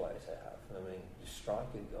fringe player to have. I mean, your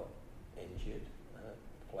striker got injured,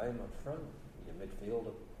 play him up front. Your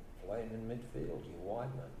midfielder, play him in midfield. Your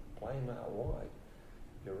wide man, play him out wide.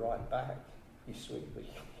 Your right back, you sweeper,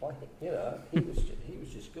 you play. He was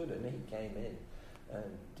just good, and he came in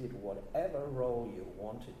and did whatever role you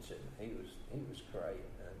wanted to. He was great,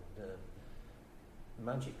 and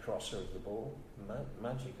magic crosser of the ball,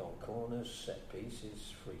 magic on corners, set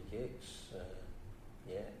pieces, free kicks,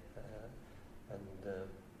 and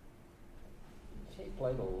he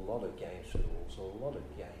played a lot of games for the Wolves, a lot of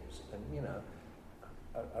games, and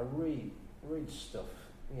I read stuff.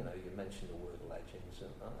 You mentioned the word legends,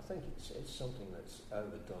 and I think it's something that's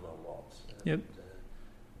overdone a lot. And,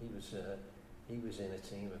 he was in a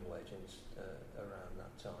team of legends around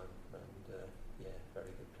that time, and very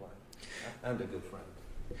good player and a good friend.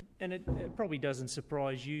 And it probably doesn't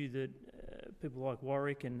surprise you that people like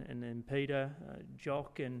Warwick and then Peter,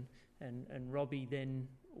 Jock and Robbie then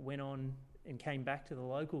went on and came back to the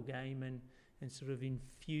local game and sort of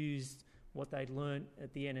infused what they'd learnt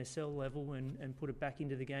at the NSL level and put it back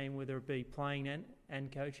into the game, whether it be playing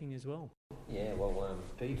and coaching as well. Yeah, well,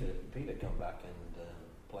 Peter come back and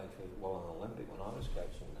played for an Olympic when I was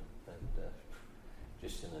coaching them, and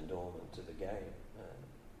just an adornment to the game.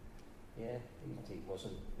 He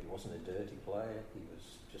wasn't a dirty player. He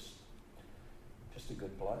was just a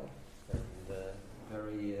good player, and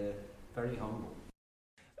very very humble.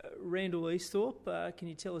 Randall Easthorpe, can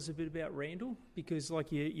you tell us a bit about Randall? Because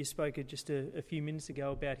like you spoke just a few minutes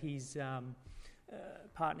ago about his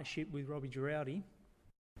partnership with Robbie Giraldi.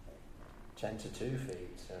 10 to 2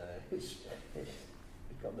 feet. He's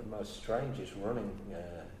got the most strangest running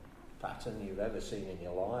pattern you've ever seen in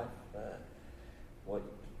your life.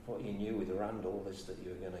 What you knew with Randall is that you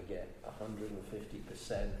were going to get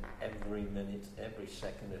 150% every minute, every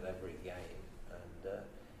second of every game. And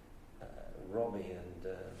Robbie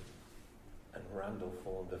and Randall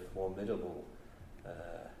formed a formidable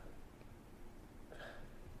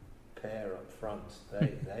pair up front.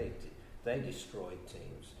 They destroyed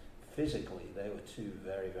teams. Physically, they were two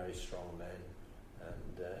very, very strong men,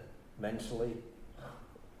 and mentally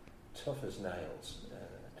tough as nails.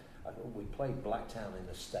 We played Blacktown in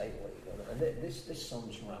the State League, and this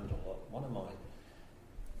son's Randall, one of my,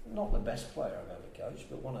 not the best player I've ever coached,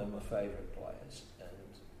 but one of my favourite players. And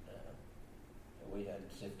we had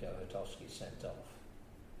Zivko Hurtovsky sent off.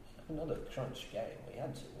 Another crunch game, we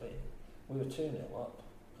had to win. We were 2-0 up,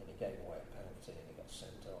 and he gave away a penalty, and he got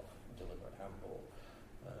sent off, deliberate handball.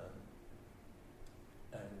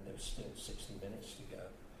 And there was still 60 minutes to go.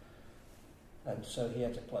 And so he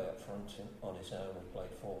had to play up front on his own. We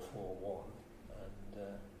played 4-4-1, and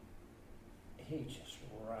he just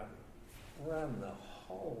ran the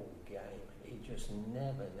whole game. He just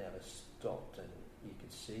never stopped, and you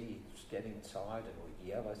could see he was getting tired, and we'd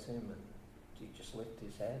yell at him, and he'd just lift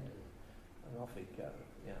his head, and off he'd go.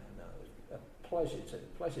 Yeah, no, it was a pleasure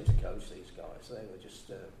to coach these guys. They were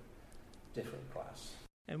just different class.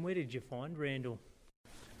 And where did you find Randall?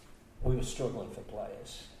 We were struggling for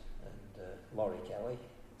players. Laurie Kelly,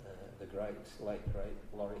 the late great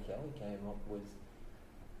Laurie Kelly, came up with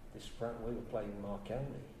this. We were playing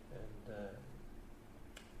Marconi, and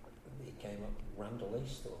he came up with Randall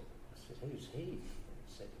Easthorpe. I said, "Who's he?" He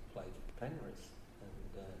said he played for Penrith,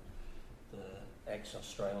 and the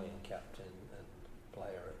ex-Australian captain and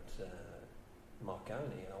player at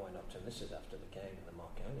Marconi. And I went up to Mrs. after the game in the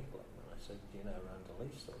Marconi club, and I said, "Do you know Randall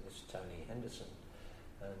Easthorpe? This is Tony Henderson,"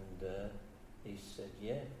 and he said,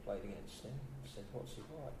 "Yeah, played against him." I said, "What's he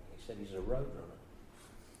like?" He said, "He's a road runner." I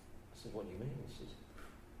said, "What do you mean?" He said,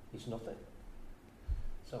 "He's nothing."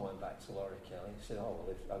 So I went back to Laurie Kelly and said, "Oh,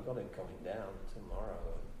 well, I've got him coming down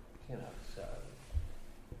tomorrow." And, so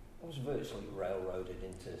I was virtually railroaded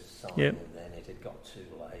into signing. And then it had got too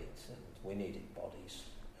late, and we needed bodies,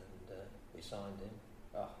 and we signed him.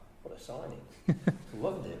 Oh, what a signing.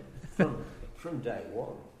 Loved him. From day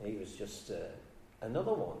one, he was just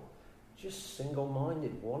another one. Just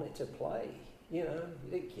single-minded, wanted to play. He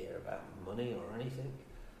didn't care about money or anything.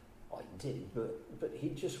 I did, but he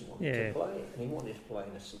just wanted to play, and he wanted to play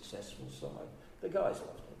in a successful side. The guys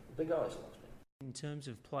loved him. In terms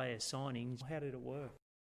of player signings, how did it work?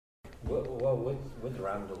 Well, with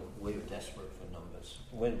Randall, we were desperate for numbers.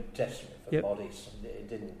 We were desperate for bodies. It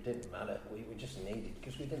didn't matter. We just needed,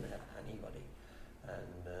 because we didn't have anybody.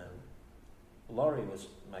 And Laurie was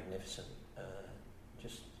magnificent.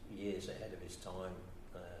 Just years ahead of his time,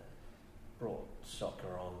 brought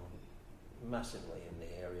soccer on massively in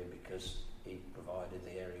the area because he provided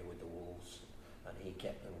the area with the Wolves, and he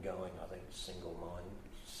kept them going, I think,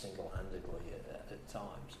 single-handedly at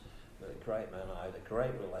times. But a great man. I had a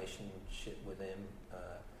great relationship with him.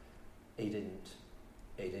 He didn't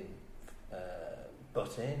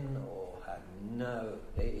butt in or had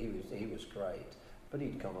he was great, but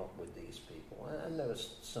he'd come up with these people, and there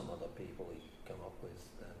was some other people he'd come up with,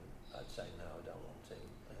 and I'd say, "No, I don't want him."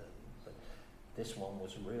 But this one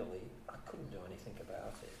was really, I couldn't do anything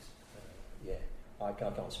about it. I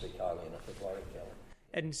can't speak highly enough of Laurie Kelly.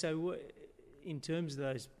 And so in terms of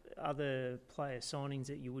those other player signings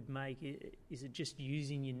that you would make, is it just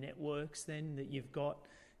using your networks then that you've got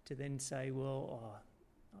to then say, well,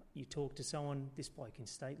 you talk to someone, this bloke in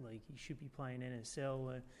State League, he should be playing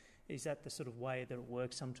NSL. Is that the sort of way that it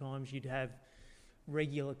works sometimes? You'd have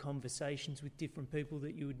regular conversations with different people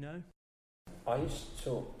that you would know? I used to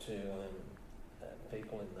talk to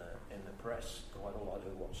people in the press quite a lot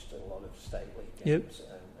who watched a lot of State League games,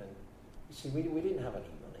 and you see, we didn't have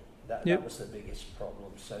any money. That was the biggest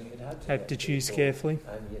problem. So you'd have to choose carefully,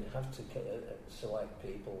 and you'd have to select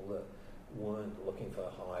people that weren't looking for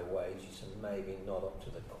high wages and maybe not up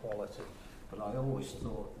to the quality. But I always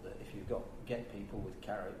thought that if you get people with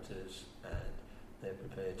characters and they're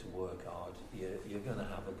prepared to work hard, you're going to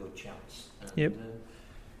have a good chance. And,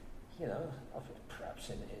 perhaps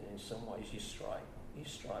in some ways you strike it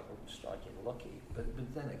lucky, but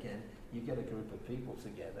then again, you get a group of people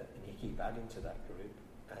together and you keep adding to that group,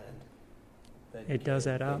 and then it does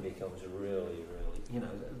add up. It becomes really, really,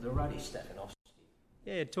 the Ruddy Stefanovski.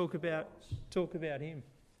 Yeah, talk about him.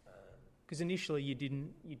 Because initially you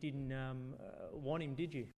didn't want him,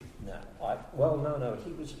 did you? No, no.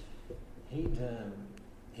 He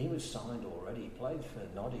was signed already. He played for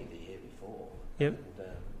Noddy the year before. Yep.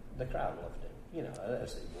 And the crowd loved him.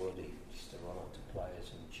 As they would. He used to run on to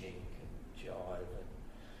players and jink and jive.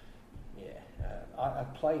 I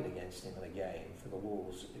played against him in a game for the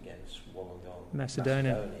Wolves against Wollongong,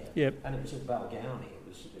 Macedonia. Yep. And it was at Balgownie. It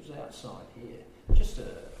was outside here. Just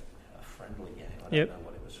a friendly game. I don't know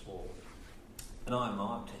what it was for. And I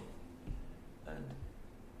marked him. And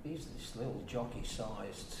he's this little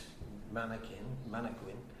jockey-sized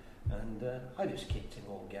mannequin, and I just kicked him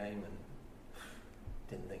all game and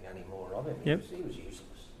didn't think any more of him. He was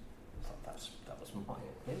useless. I thought that was my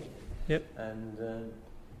opinion. Yep. And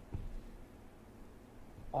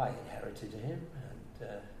I inherited him,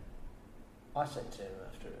 and I said to him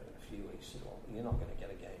after a few weeks, well, you're not going to get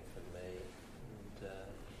a game from me. And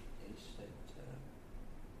he said,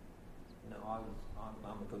 no,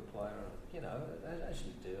 I'm a good player, as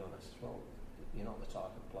you do. And I said, well, you're not the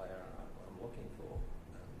type of player I'm looking for.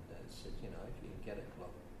 And he said, if you get a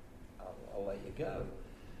club, I'll let you go.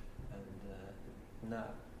 And now,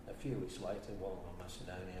 a few weeks later,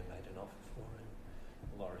 Macedonia made an offer for him.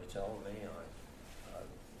 Laurie told me,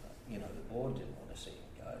 the board didn't want to see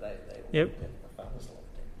him go. They loved him, the fans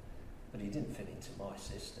loved him. But he didn't fit into my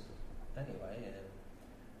system. Anyway,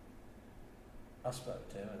 I spoke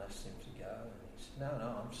to him and asked him to go, and he said,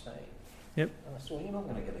 no, I'm staying. Yep. And I said, well, you're not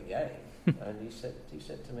going to get a game. And he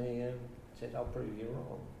said to me, I'll prove you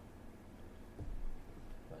wrong.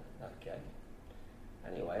 Well, okay.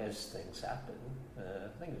 Anyway, as things happen, I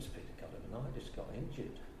think it was Peter Cullivan, I just got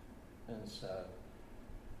injured. And so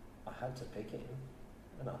I had to pick him,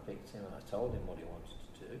 and I picked him, and I told him what he wanted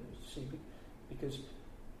to do. See, because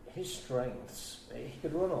his strengths, he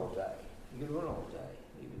could run all day. He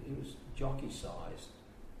was jockey-sized,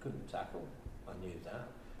 couldn't tackle, I knew that.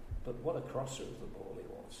 But what a crosser of the ball he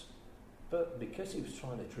was. But because he was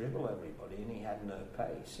trying to dribble everybody and he had no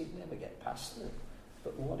pace, he'd never get past them.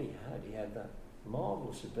 But what he had that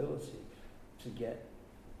marvellous ability to get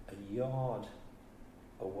a yard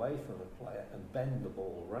away from a player and bend the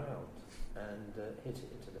ball round and hit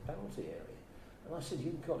it into the penalty area. And I said,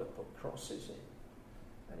 you've got to put crosses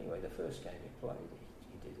in. Anyway, the first game he played,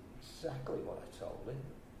 he did exactly what I told him.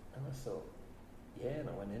 And I thought, yeah, and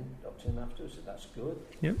I went in, up to him afterwards, said, that's good.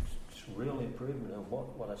 Yep. It's real improvement on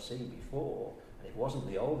what I see before. And it wasn't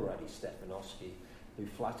the old Radi Stefanovski who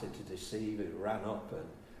flattered to deceive, who ran up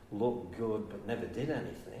and looked good but never did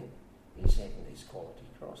anything. He's hitting these quality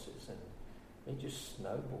crosses, and it just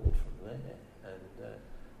snowballed from there. And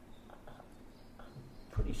I'm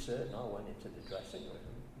pretty certain I went into the dressing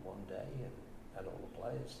room one day and had all the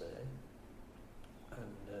players there and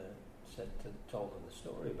told them the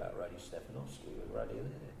story about Radi Stefanovski with Radi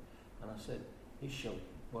there. And I said, he shoved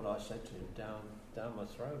what I said to him down my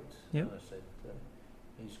throat. Yep. And I said,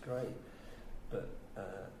 he's great, but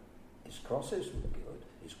his crosses were good,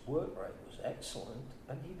 his work rate was excellent,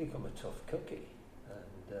 and he became a tough cookie.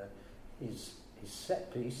 And his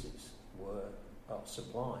set pieces were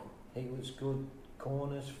sublime. He was good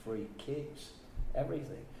corners, free kicks,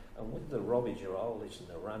 everything. And with the Robbie Girollis and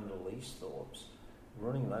the Randall Easthorpes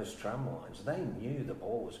running those tram lines, they knew the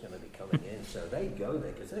ball was going to be coming in, so they'd go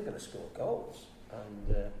there because they're going to score goals.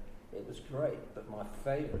 And it was great. But my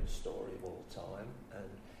favourite story of all time, and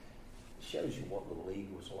it shows you what the league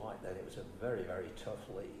was like then, it was a very, very tough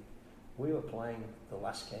league. We were playing the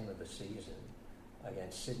last game of the season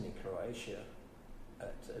against Sydney, Croatia,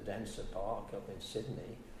 at Odense Park up in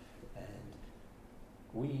Sydney, and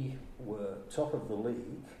we were top of the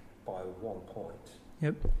league by 1 point.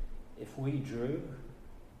 Yep. If we drew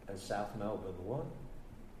and South Melbourne won,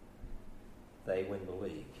 they win the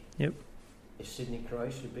league. Yep. If Sydney,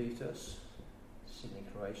 Croatia beat us, Sydney,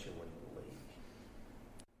 Croatia win the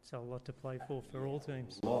league. So a lot to play for all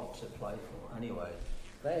teams. A lot to play for. Anyway,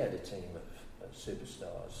 they had a team of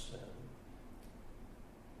superstars.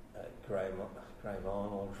 Graham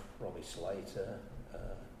Arnold, Robbie Slater,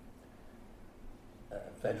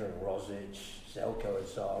 Vedran Rozic, Zeljko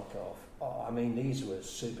Zarkov. Oh, I mean, these were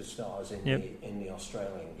superstars in the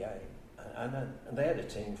Australian game, and they had a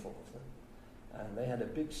team full of them, and they had a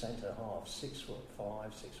big centre half, 6'5",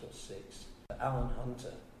 6'6", Alan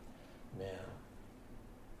Hunter. Now,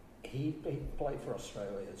 he played for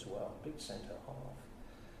Australia as well, big centre half,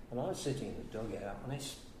 and I was sitting in the dugout, and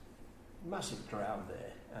it's massive crowd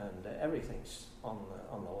there, and everything's on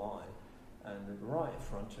the line. And right in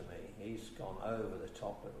front of me, he's gone over the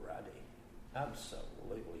top of Radi,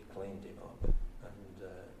 absolutely cleaned him up, and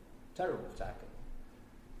terrible tackle.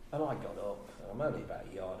 And I got up, I'm only about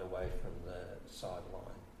a yard away from the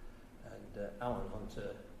sideline, and Alan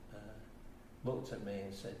Hunter looked at me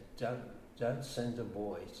and said, don't send a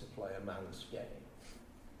boy to play a man's game.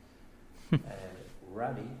 And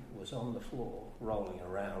Radi was on the floor, rolling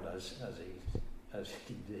around as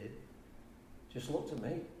he did, just looked at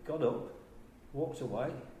me, got up, walked away,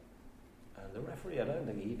 and the referee, I don't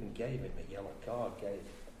think he even gave him a yellow card, gave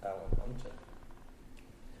Alan Hunter.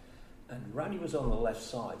 And Radi was on the left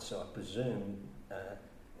side, so I presume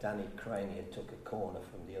Danny Cranier took a corner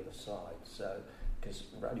from the other side, so because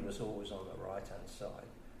Radi was always on the right-hand side.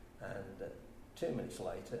 And 2 minutes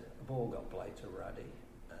later, the ball got played to Radi,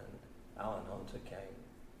 and Alan Hunter came.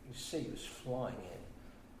 You see, he was flying in.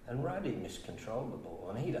 And Radi miscontrolled the ball,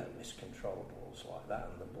 and he don't miscontrol balls like that,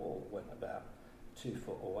 and the ball went about 2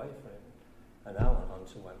 foot away from him. And Alan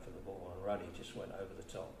Hunter went for the ball, and Ruddy just went over the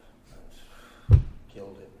top and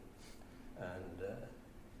killed him. And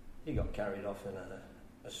he got carried off in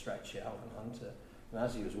a stretch, Alan Hunter. And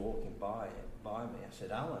as he was walking by me, I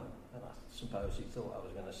said, "Alan," and I suppose he thought I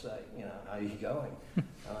was going to say, "How are you going?"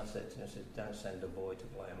 And I said to him, "Don't send a boy to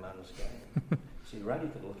play a man's game." See, Ruddy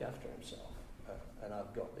could look after himself, and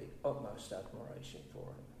I've got the utmost admiration for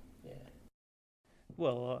him. Yeah.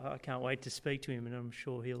 Well, I can't wait to speak to him, and I'm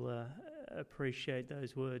sure he'll appreciate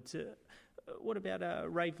those words. What about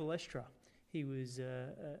Ray Valestra? He was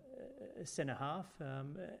a centre half.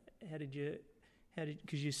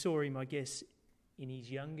 Because you saw him, I guess, in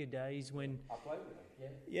his younger days when I played with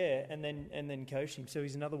him. Yeah, and then coached him. So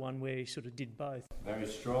he's another one where he sort of did both. Very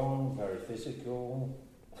strong, very physical,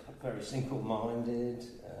 very single-minded,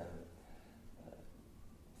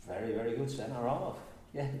 very, very good centre half.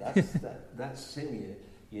 Yeah, that's him.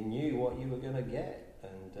 You knew what you were going to get,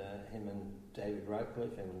 and him and David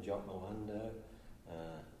Radcliffe, him and Jock Melando,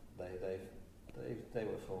 they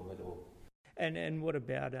were formidable. And what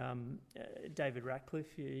about David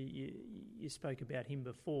Radcliffe? You spoke about him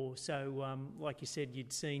before. So, like you said,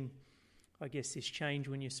 you'd seen, I guess, this change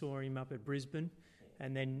when you saw him up at Brisbane,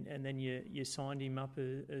 and then you signed him up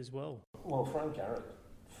as well. Well, Frank Harris,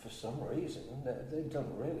 for some reason, they've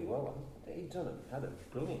done really well. Had a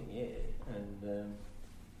brilliant year, and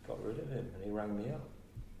got rid of him, and he rang me up.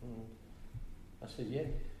 And I said, "Yeah,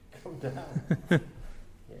 come down."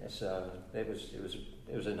 Yeah, so it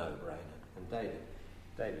was a no-brainer. And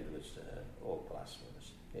David was all class with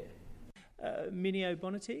us. Yeah. Minio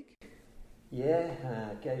Bonatic?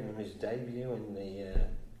 Yeah, gave him his debut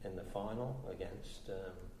in the final against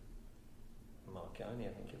Marconi,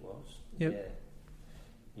 I think it was. Yep.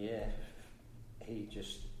 Yeah. He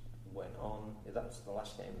just went on. That's the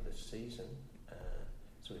last game of the season,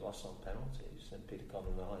 so we lost on penalties. And Peter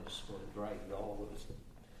Conlon scored a great goal that was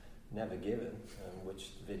never given,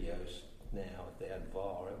 which the videos. Now, if they had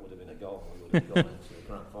VAR, it would have been a goal. We would have gone into the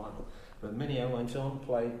grand final. But Minio went on,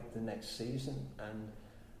 played the next season, and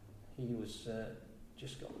he was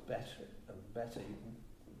just got better and better.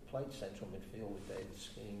 He played central midfield with David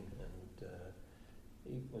Skeen, and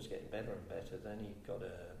he was getting better and better. Then he got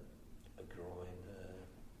a groin,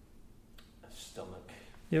 a stomach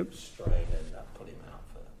strain, and that put him out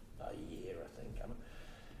for a year, I think.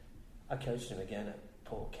 I coached him again at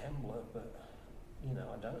Port Kembla, but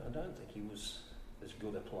I don't think he was as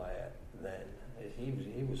good a player then. He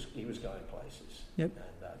was going places, and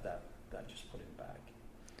that just put him back.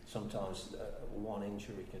 Sometimes one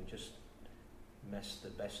injury can just mess the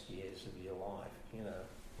best years of your life,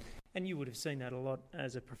 And you would have seen that a lot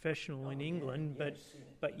as a professional in England,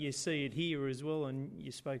 but you see it here as well. And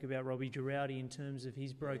you spoke about Robbie Girardi in terms of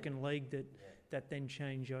his broken leg that then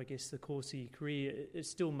changed, I guess, the course of your career. It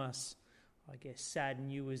still must, I guess, sadden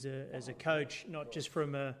you as a coach, not just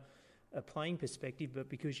from a playing perspective, but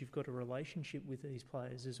because you've got a relationship with these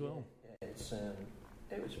players as well. Yeah.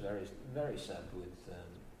 It was very, very sad with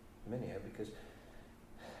Minio, because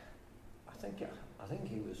I think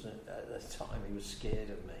he was at the time he was scared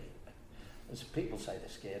of me. As people say they're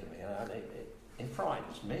scared of me, and it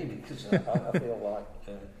frightens me because I feel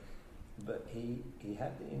like. But he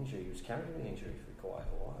had the injury. He was carrying the injury for quite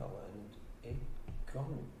a while, and he'd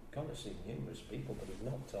gone to see numerous people, but he'd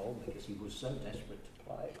not told me because he was so desperate to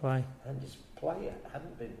play. And his play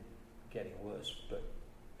hadn't been getting worse, but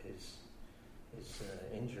his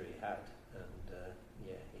injury had, and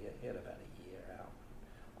he had about a year out.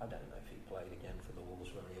 I don't know if he played again for the Wolves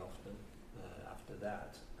very often after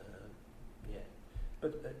that.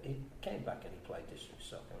 But he came back and he played district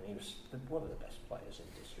soccer, and he was one of the best players in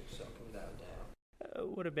district soccer, without a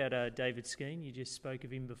doubt. What about David Skeen? You just spoke of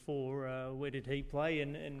him before. Where did he play,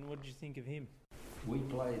 and what did you think of him? We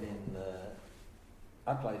played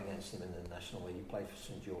I played against him in the National League. He played for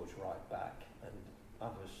St George right back, and I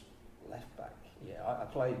was left back. Yeah, I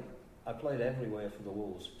played everywhere for the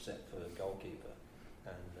Wolves except for the goalkeeper,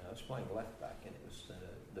 and I was playing left back, and it was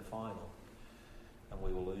the final, and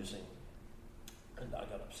we were losing. And I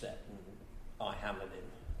got upset, and I hammered him,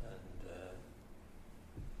 and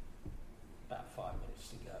about 5 minutes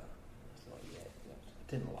to go, I thought,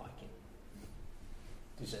 I didn't like him,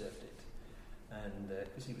 deserved it, and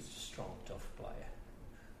because he was a strong, tough player.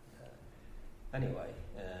 Anyway,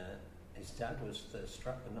 his dad was the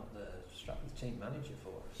team manager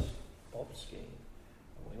for us, Bob Skeen,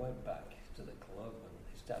 and we went back to the club, and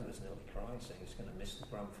his dad was nearly crying, saying he's going to miss the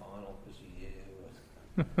grand final because of you.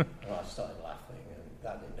 And I started laughing, and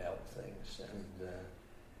that didn't help things. And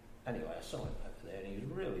anyway, I saw him over there, and he was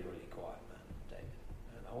really, really quiet, man, David.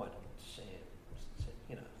 And I went up to see him and said,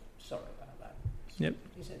 sorry about that. Yep.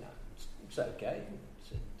 He said, no, It's okay. I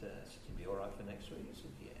said, you'll be all right for next week? He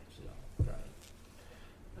said, yeah. I said, oh, great.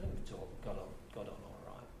 And we got on all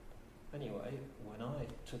right. Anyway, when I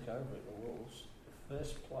took over at the Wolves, the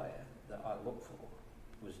first player that I looked for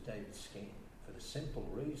was David Skene, for the simple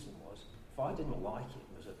reason was, if I didn't like him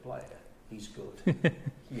as a player, he's good.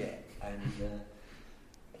 Yeah, and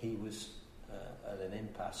he was at an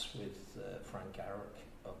impasse with Frank Arrock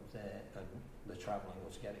up there, and the travelling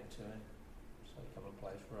was getting to him. So he come and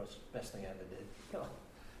played for us. Best thing I ever did. Oh,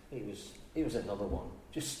 he was another one,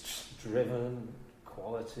 just driven,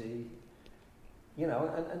 quality. You know,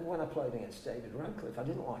 and when I played against David Radcliffe, I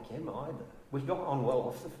didn't like him either. We got on well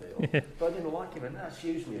off the field, but I didn't like him, and that's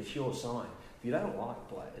usually a sure sign. If you don't like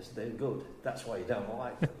players, they're good. That's why you don't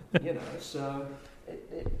like them, you know. So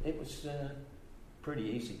it was pretty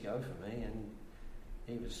easy go for me, and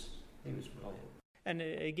he was brilliant. And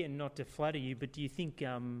again, not to flatter you, but do you think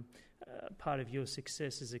part of your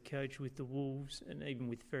success as a coach with the Wolves, and even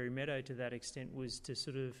with Ferry Meadow to that extent, was to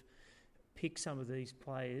sort of pick some of these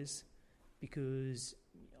players because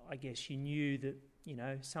I guess you knew that, you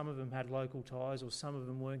know, some of them had local ties or some of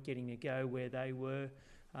them weren't getting a go where they were,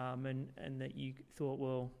 and that you thought,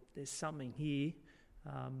 well, there's something here,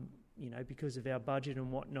 you know, because of our budget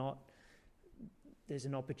and whatnot, there's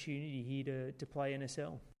an opportunity here to play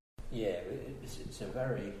NSL. Yeah, it's a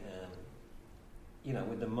very, you know,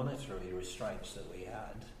 with the monetary restraints that we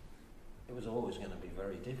had, it was always going to be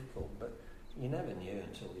very difficult, but you never knew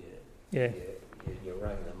until you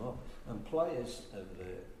rang them up. And players of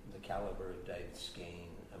the calibre of David Skene,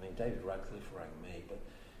 I mean, David Radcliffe rang me, but,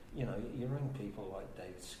 you know, you ring people like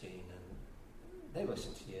David Skene and they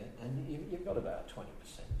listen to you, and you've got about 20%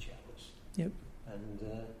 jealous. Yep.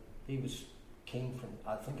 And he was keen from,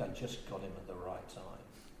 I think I just got him at the right time,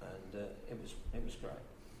 and it was great,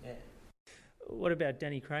 yeah. What about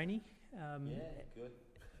Danny Craney? Yeah, good.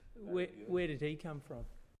 Where did he come from?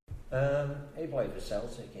 He played for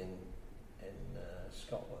Celtic in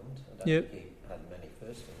Scotland. I don't think he had many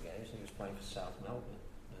first team games. He was playing for South Melbourne,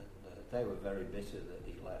 and they were very bitter that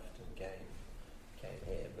he left and came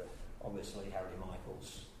here. But obviously Harry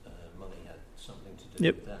Michael's money had something to do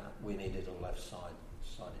with that. We needed a left-sided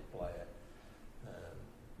player,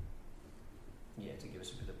 to give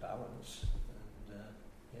us a bit of balance.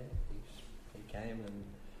 And he came and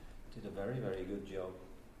did a very, very good job.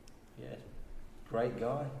 Yeah, great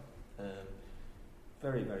guy.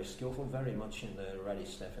 Very, very skillful, very much in the Radi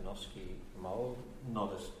Stefanovski mould.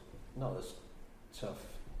 Not as tough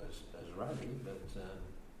as Radi, but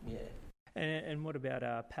yeah. And what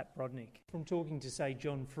about Pat Brodnick? From talking to, say,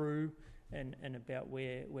 John Frew and about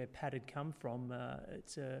where Pat had come from,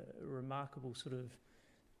 it's a remarkable sort of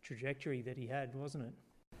trajectory that he had, wasn't it?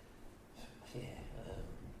 Yeah,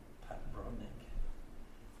 Pat Brodnick.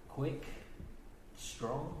 Quick,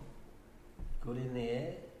 strong, good in the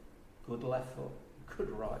air, good left foot, good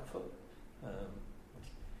right foot.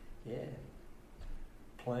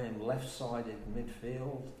 Playing left-sided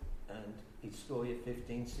midfield, and he'd score you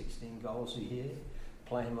 15, 16 goals a year.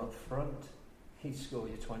 Play him up front, he'd score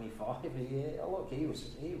you 25 a year. Oh, look, he was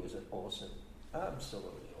awesome,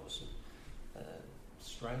 absolutely awesome.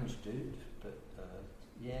 Strange dude, but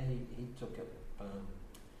he took up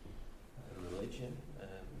religion,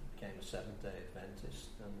 became a Seventh-day Adventist,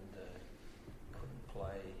 and couldn't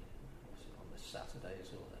play on the Saturdays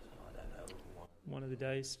or I don't know. One of the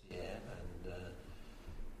days. Yeah, and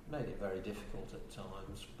made it very difficult at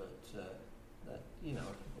times, but you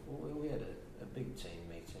know, we had a big team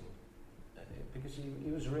meeting because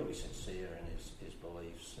he was really sincere in his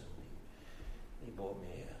beliefs, and he bought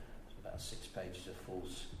me about 6 pages of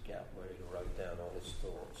foolscap where he wrote down all his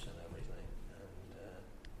thoughts and everything,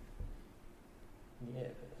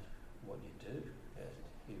 and what you do,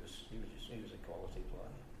 he was a quality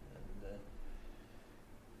player, and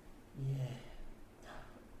I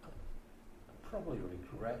probably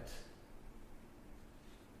regret,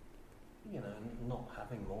 you know, not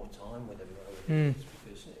having more time with him over the years,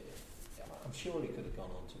 because I'm sure he could have gone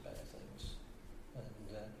on to better things, and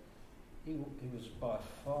he was by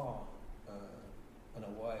far, in a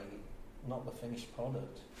way, not the finished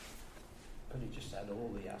product, but he just had all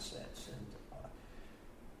the assets, and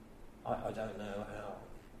I don't know how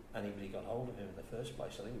anybody got hold of him in the first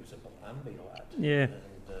place. I think he was a Bambi lad. Yeah.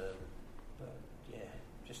 And but yeah,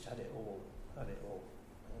 just had it all.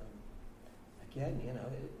 Again, you know,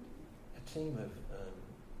 a team of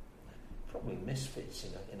probably misfits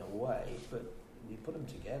in a way, but you put them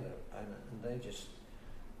together and they just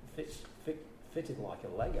fitted like a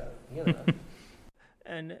Lego, you know.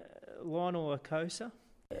 And Lionel Akosa?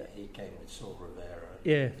 Yeah, he came with Saul Rivera.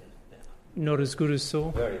 Yeah. Not as good as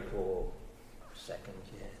Saul. Very poor second,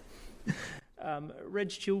 yeah. Reg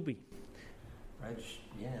Chilby. Reg,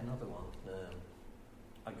 yeah, another one.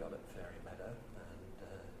 I got at Fairy Meadow, and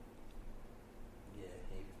yeah,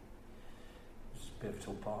 he was a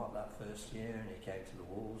pivotal part that first year, and he came to the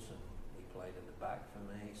Wolves, and he played at the back for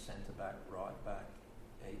me, centre back, right back.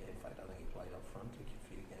 In fact, I think he played up front a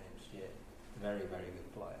few games. Yeah, very, very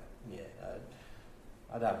good player. Yeah,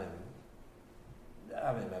 I'd have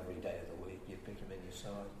him every day of the week. You'd pick him in your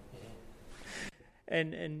side. Yeah.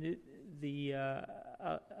 And the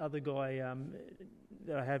other guy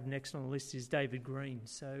that I have next on the list is David Green.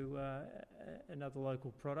 So another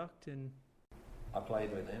local product. And I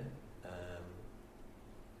played with him.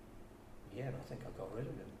 Yeah, and I think I got rid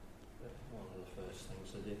of him. One of the first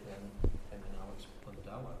things I did when him and Alex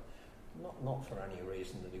Pundello. Not for any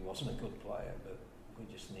reason that he wasn't a good player, but we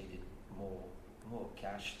just needed more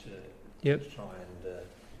cash to try and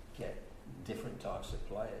get different types of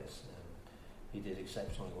players. He did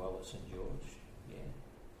exceptionally well at St George. Yeah,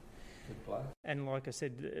 good player. And like I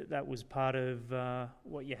said, that was part of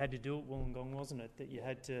what you had to do at Wollongong, wasn't it? That you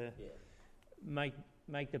had to make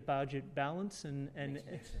the budget balance and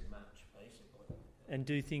mix and match, basically, and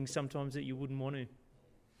do things sometimes that you wouldn't want to.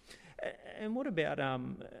 And what about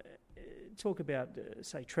talk about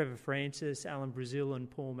say Trevor Francis, Alan Brazil, and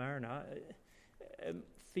Paul Mariner?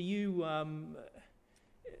 For you,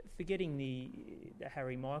 forgetting the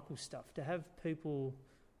Harry Michael stuff, to have people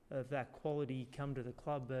of that quality come to the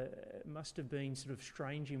club must have been sort of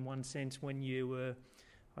strange in one sense when you were,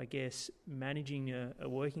 I guess, managing a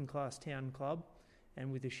working class town club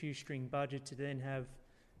and with a shoestring budget to then have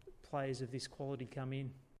players of this quality come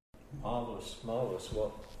in. Marvellous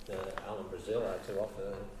what Alan Brazil had to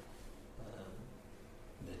offer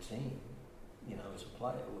the team, you know, as a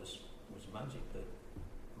player was magic, but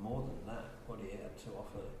more than that, what he had to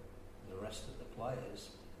offer the rest of the players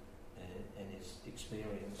and his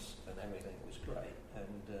experience and everything was great.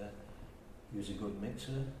 And he was a good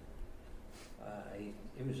mixer.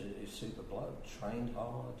 He was a super bloke, trained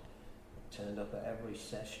hard, turned up at every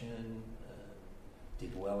session,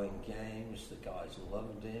 did well in games. The guys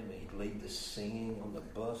loved him. He'd lead the singing on the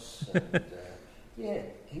bus. And, yeah,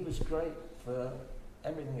 he was great for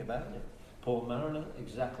everything about him. Paul Mariner,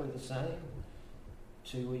 exactly the same.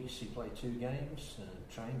 2 weeks he played 2 games,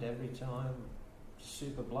 trained every time,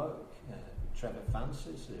 super bloke. Trevor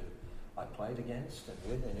Francis, who I played against and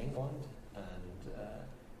with in England, and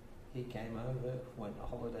he came over, went on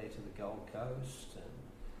holiday to the Gold Coast, and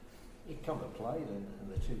he'd come and played, and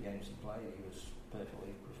the 2 games he played he was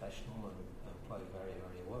perfectly professional and played very,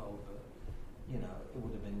 very well. But you know, it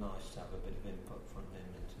would have been nice to have a bit of input from him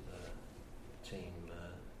into the team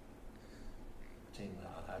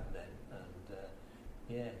that I had then, and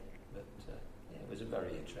it was a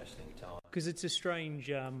very interesting time. Because it's a strange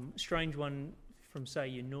one from, say,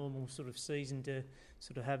 your normal sort of season to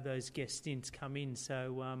sort of have those guest stints come in.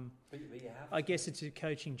 So I guess it's a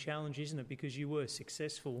coaching challenge, isn't it? Because you were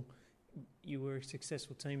successful. You were a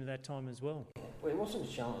successful team at that time as well. Yeah. Well, it wasn't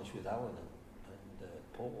a challenge with Alan and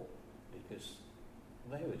Paul, because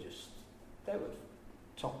they were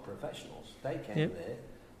top professionals. They came there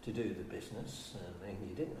to do the business, and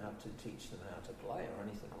you didn't have to teach them how to play or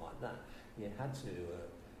anything like that. You had to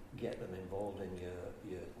get them involved in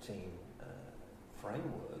your team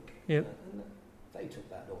framework, and they took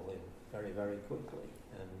that all in very, very quickly.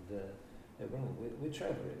 And with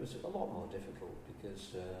Trevor, it was a lot more difficult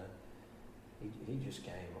because he just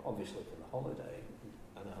came obviously for the holiday,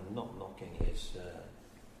 and I'm not knocking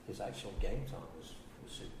his actual game time was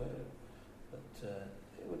superb, but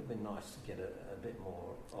it would have been nice to get a bit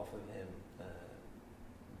more off of him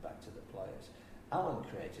back to the players. Alan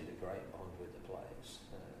created a great bond with the players.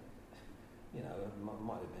 You know, it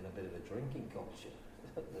might have been a bit of a drinking culture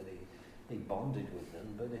that he bonded with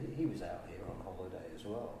them, but he was out here on holiday as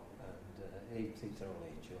well, and he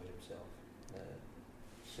thoroughly enjoyed himself.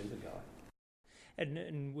 Super guy.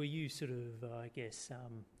 And were you sort of, I guess,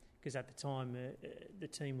 because at the time the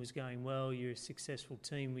team was going well, you're a successful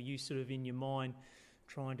team, were you sort of in your mind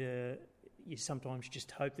you sometimes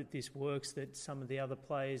just hope that this works, that some of the other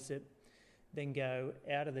players that then go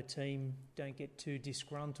out of the team don't get too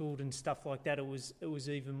disgruntled and stuff like that? It was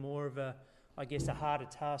even more of a harder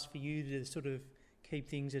task for you to sort of keep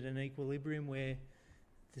things at an equilibrium where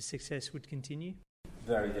the success would continue?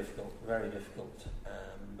 Very difficult.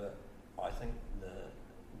 But I think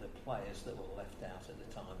the players that were left out at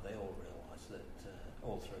the time, they all realised that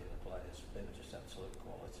all 3 of the players, they were just absolute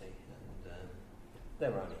quality, and they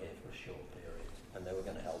were only here for a short period, and they were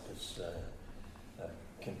going to help us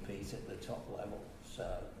compete at the top level. So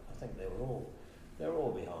I think they were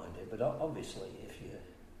all behind it. But obviously, if you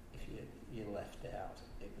you're left out.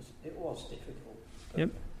 It was difficult. But,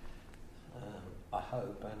 Yep. I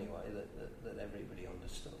hope anyway that everybody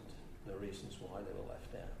understood the reasons why they were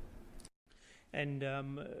left out. And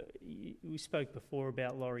we spoke before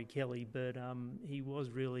about Laurie Kelly, but he was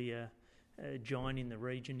really a giant in the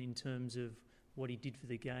region in terms of what he did for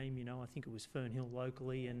the game. You know, I think it was Fernhill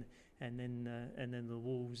locally, and then the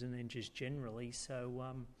Wolves, and then just generally.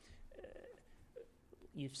 So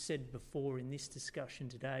you've said before in this discussion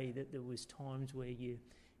today that there was times where you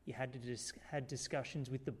had to had discussions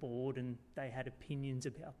with the board, and they had opinions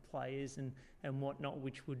about players and whatnot,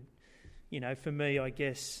 which would, you know, for me, I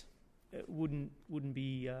guess, it wouldn't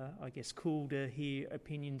be, I guess, cool to hear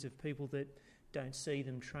opinions of people that don't see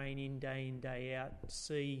them train in, day out,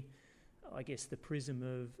 see, I guess, the prism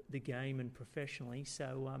of the game and professionally.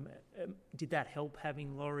 So did that help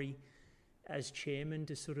having Laurie as chairman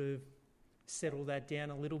to sort of settle that down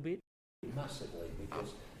a little bit? Massively,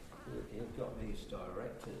 because you've got these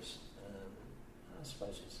directors, I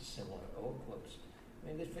suppose it's similar at all clubs. I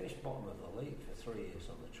mean, they finished bottom of the league for 3 years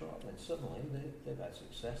on the trot, and suddenly they've had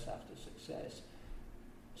success after success.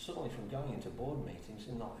 Suddenly, from going into board meetings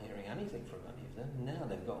and not hearing anything from any of them, now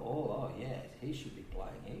they've got he should be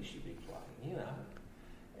playing, you know.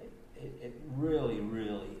 It really,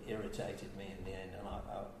 really irritated me in the end, and I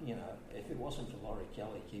you know, if it wasn't for Laurie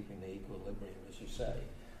Kelly keeping the equilibrium, as you say,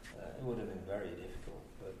 it would have been very difficult.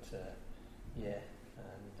 But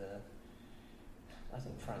I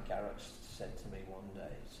think Frank Arrox said to me one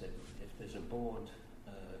day, he said, if there's a board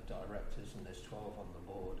directors and there's 12 on the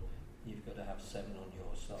board, you've got to have 7 on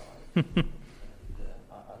your side. And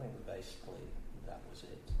I think basically that was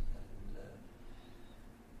it.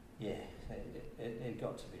 And it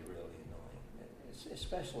got to be really annoying. It's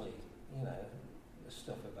especially, you know, the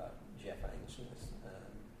stuff about Jeff Ainsworth.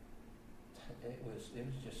 It was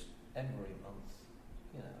just every month,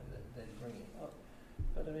 you know, they'd bring it up.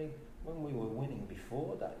 But I mean, when we were winning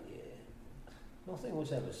before that year, nothing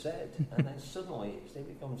was ever said, and then suddenly it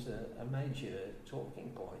becomes a major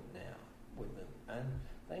talking point now with them, and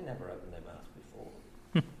they never opened their mouth before.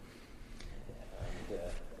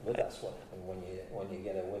 But that's what happens when you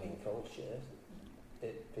get a winning culture.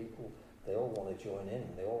 People, they all want to join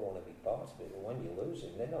in, they all want to be part of it, but when you're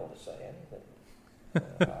losing, they don't want to say anything.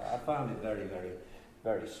 I found it very, very,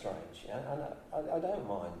 very strange, and I don't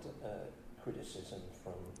mind criticism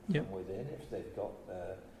from within if they've got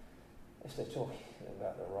if they're talking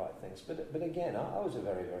about the right things. But again, I was a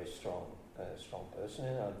very, very strong person,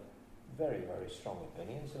 and I had very, very strong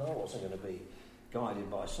opinions, and I wasn't going to be guided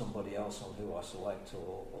by somebody else on who I select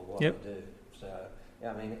or what I do. So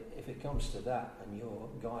I mean, if it comes to that, and you're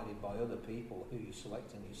guided by other people who you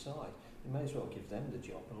select on your side, you may as well give them the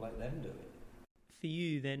job and let them do it. For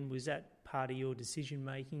you, then, was that part of your decision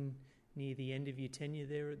making near the end of your tenure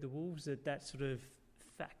there at the Wolves, that sort of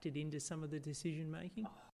factored into some of the decision making?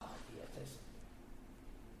 Yeah, there's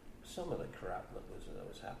some of the crap that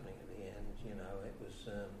was happening at the end. You know, it was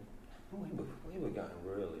we were going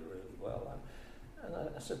really, really well, and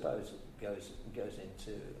I suppose it goes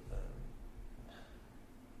into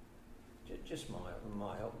just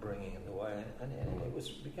my upbringing and the way, and it was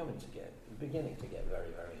beginning to get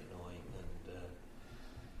very, very annoying,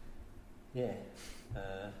 and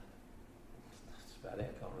that's about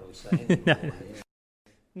it. I can't really say anything more.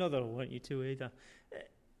 Not that I want you to either.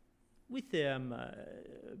 With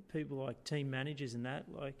people like team managers and that,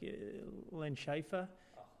 like Len Schaefer,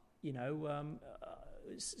 you know,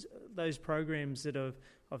 those programs that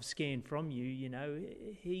I've scanned from you, you know,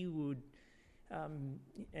 he would, and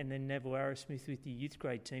then Neville Arrowsmith with the youth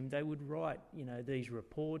grade team, they would write, you know, these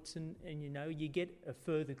reports, and you know, you get a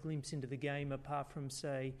further glimpse into the game apart from,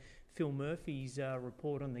 say, Phil Murphy's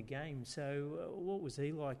report on the game. So what was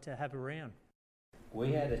he like to have around?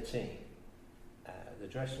 We had a team, the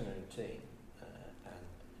dressing room team, and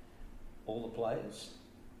all the players,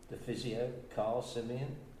 the physio, Carl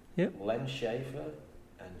Simeon, Len Schaefer,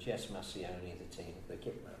 and Jess Massioni, the team, the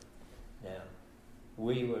kit man. Now,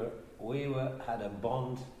 we had a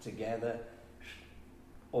bond together,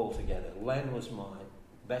 all together. Len was my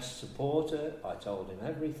best supporter. I told him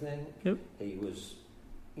everything. Yep. He was,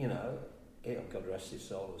 you know, God rest his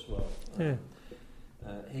soul as well. Yeah.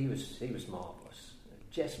 He was marvellous.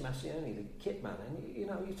 Jess Massioni, the kit man, and you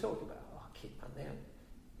know, you talk about kit man there.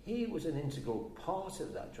 He was an integral part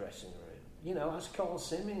of that dressing room. You know, as Carl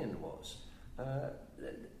Simeon was,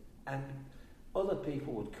 and other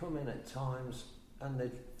people would come in at times, and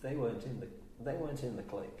they weren't in the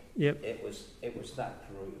clique. Yep. It was that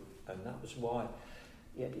group, and that was why.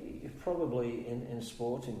 Yeah, you probably in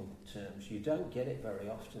sporting terms, you don't get it very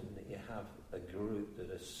often that you have a group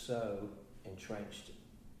that are so entrenched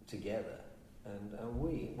together, and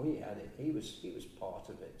we had it. He was part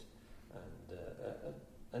of it,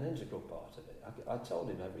 and an integral part of it. I told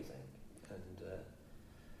him everything, and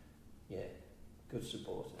good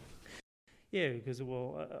supporter. Yeah, because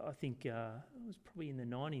I think it was probably in the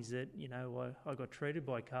 90s that I got treated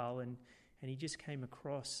by Carl, and he just came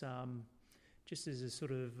across just as a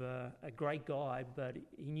sort of a great guy, but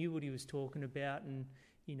he knew what he was talking about, and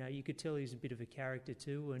you could tell he was a bit of a character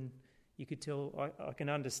too, and you could tell I can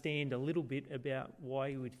understand a little bit about why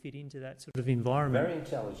he would fit into that sort of environment. Very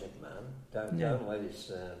intelligent man. Don't let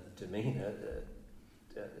his demeanour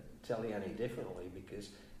tell you any differently, because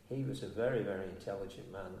he was a very, very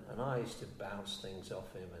intelligent man, and I used to bounce things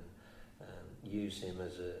off him and use him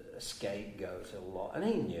as a scapegoat a lot, and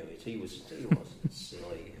he knew it. He wasn't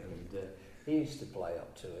silly, and he used to play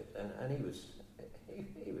up to it, and he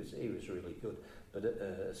was really good. But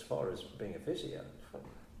as far as being a physio,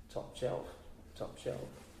 top shelf,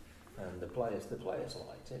 and the players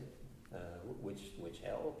liked him, which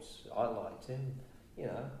helps. I liked him.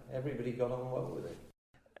 Everybody got on well with him.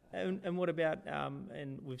 And what about,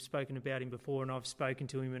 and we've spoken about him before, and I've spoken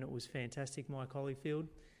to him, and it was fantastic, Mike Holyfield.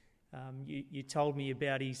 You told me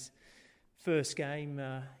about his first game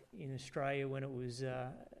in Australia when it was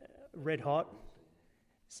red hot.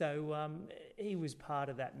 So he was part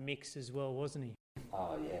of that mix as well, wasn't he?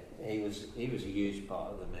 Oh yeah, he was a huge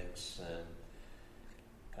part of the mix.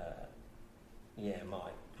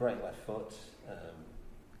 Mike, great left foot,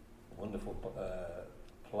 wonderful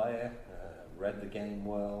player, read the game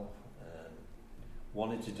well,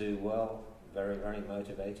 wanted to do well, very, very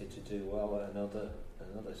motivated to do well. Another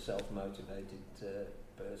self-motivated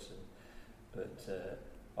person, but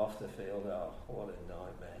off the field, what a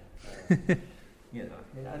nightmare.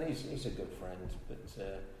 And he's a good friend. But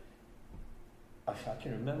I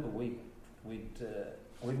can remember we'd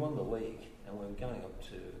won the league, and we were going up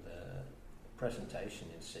to the presentation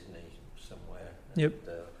in Sydney somewhere. Yep.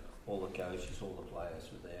 And, all the coaches, all the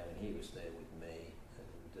players were there, and he was there with me,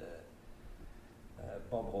 and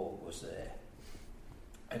Bob Hawke was there.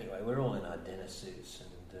 Anyway, we're all in our dinner suits,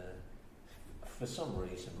 and for some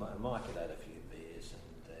reason, Mike had a few beers, and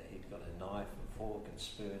he'd got a knife and fork and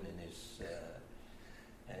spoon in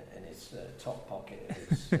his top pocket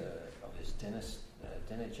of his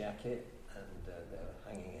dinner jacket, and they were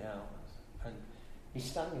hanging out. And he's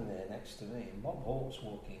standing there next to me, and Bob Hawke's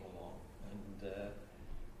walking along, and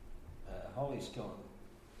Holly's gone,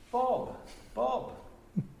 Bob,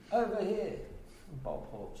 over here. And Bob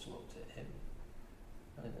Hawke's looked at him,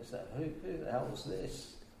 and he said, who the hell's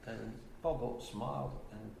this? And Bob Hawke smiled,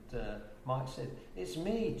 and Mike said, it's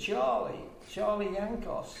me, Charlie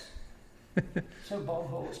Yankos. So Bob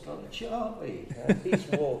Hawke's gone, Charlie. And he's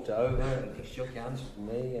walked over, and he shook hands with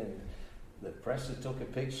me, and the presser took a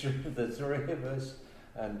picture of the three of us,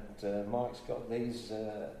 and Mike's got these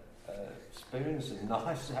spoons and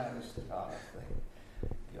knives out and stuff. I think,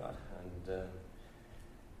 God, and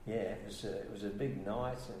it was a big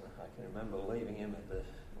night, and I can remember leaving him at the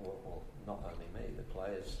not only me, the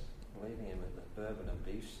players leaving him at the Bourbon and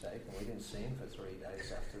Beefsteak, and we didn't see him for 3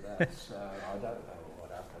 days after that. So I don't know what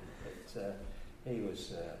happened, but he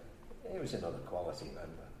was another quality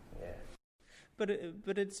member. Yeah.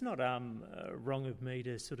 But it's not wrong of me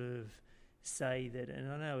to sort of say that,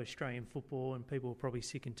 and I know Australian football, and people are probably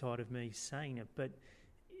sick and tired of me saying it, but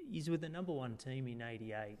he's with the number one team in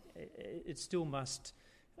 '88. It still must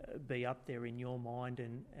be up there in your mind,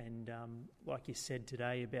 and like you said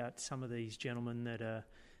today about some of these gentlemen that are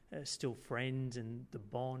still friends, and the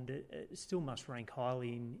bond, it still must rank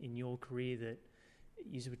highly in your career that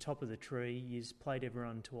you were top of the tree, you played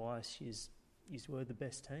everyone twice, you were the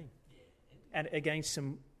best team. And against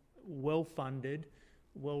some well-funded,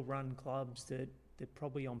 well-run clubs that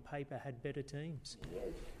probably on paper had better teams. Yeah,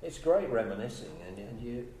 it's great reminiscing, and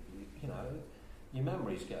you know, your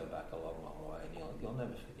memories go back a long, long way, and you'll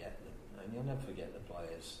never forget them, and you'll never forget the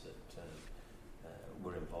players that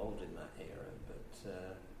were involved in that era.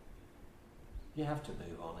 But you have to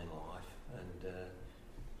move on in life, and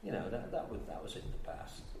you know that was in the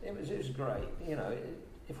past. It was great. You know,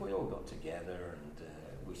 if we all got together and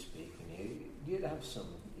we speak, and you'd have some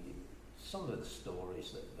of the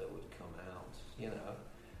stories that would come out. You know,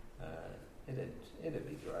 it'd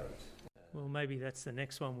be great. Well, maybe that's the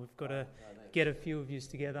next one. We've got to get a few of yous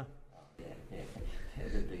together. Yeah.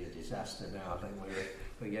 It'd be a disaster now. I think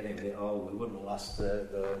we're getting a bit old. We wouldn't last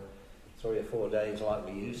the 3 or 4 days like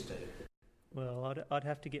we used to. Well, I'd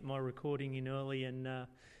have to get my recording in early and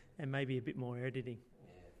maybe a bit more editing.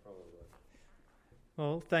 Yeah, probably.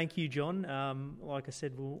 Well, thank you, John. Like I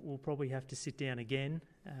said, we'll probably have to sit down again.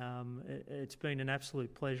 It's been an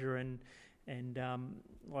absolute pleasure, and And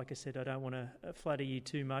like I said, I don't want to flatter you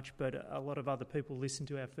too much, but a lot of other people listened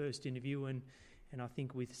to our first interview, and I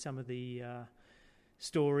think with some of the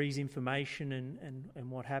stories, information,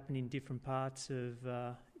 and what happened in different parts of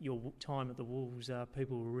your time at the Wolves,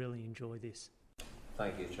 people will really enjoy this.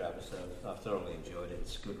 Thank you, Travis. I've thoroughly enjoyed it.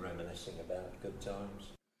 It's good reminiscing about good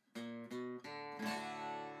times.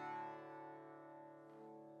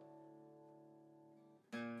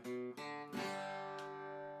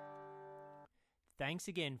 Thanks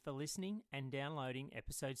again for listening and downloading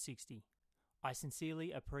episode 60. I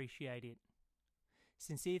sincerely appreciate it.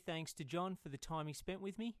 Sincere thanks to John for the time he spent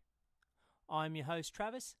with me. I'm your host,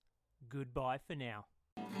 Travis. Goodbye for now.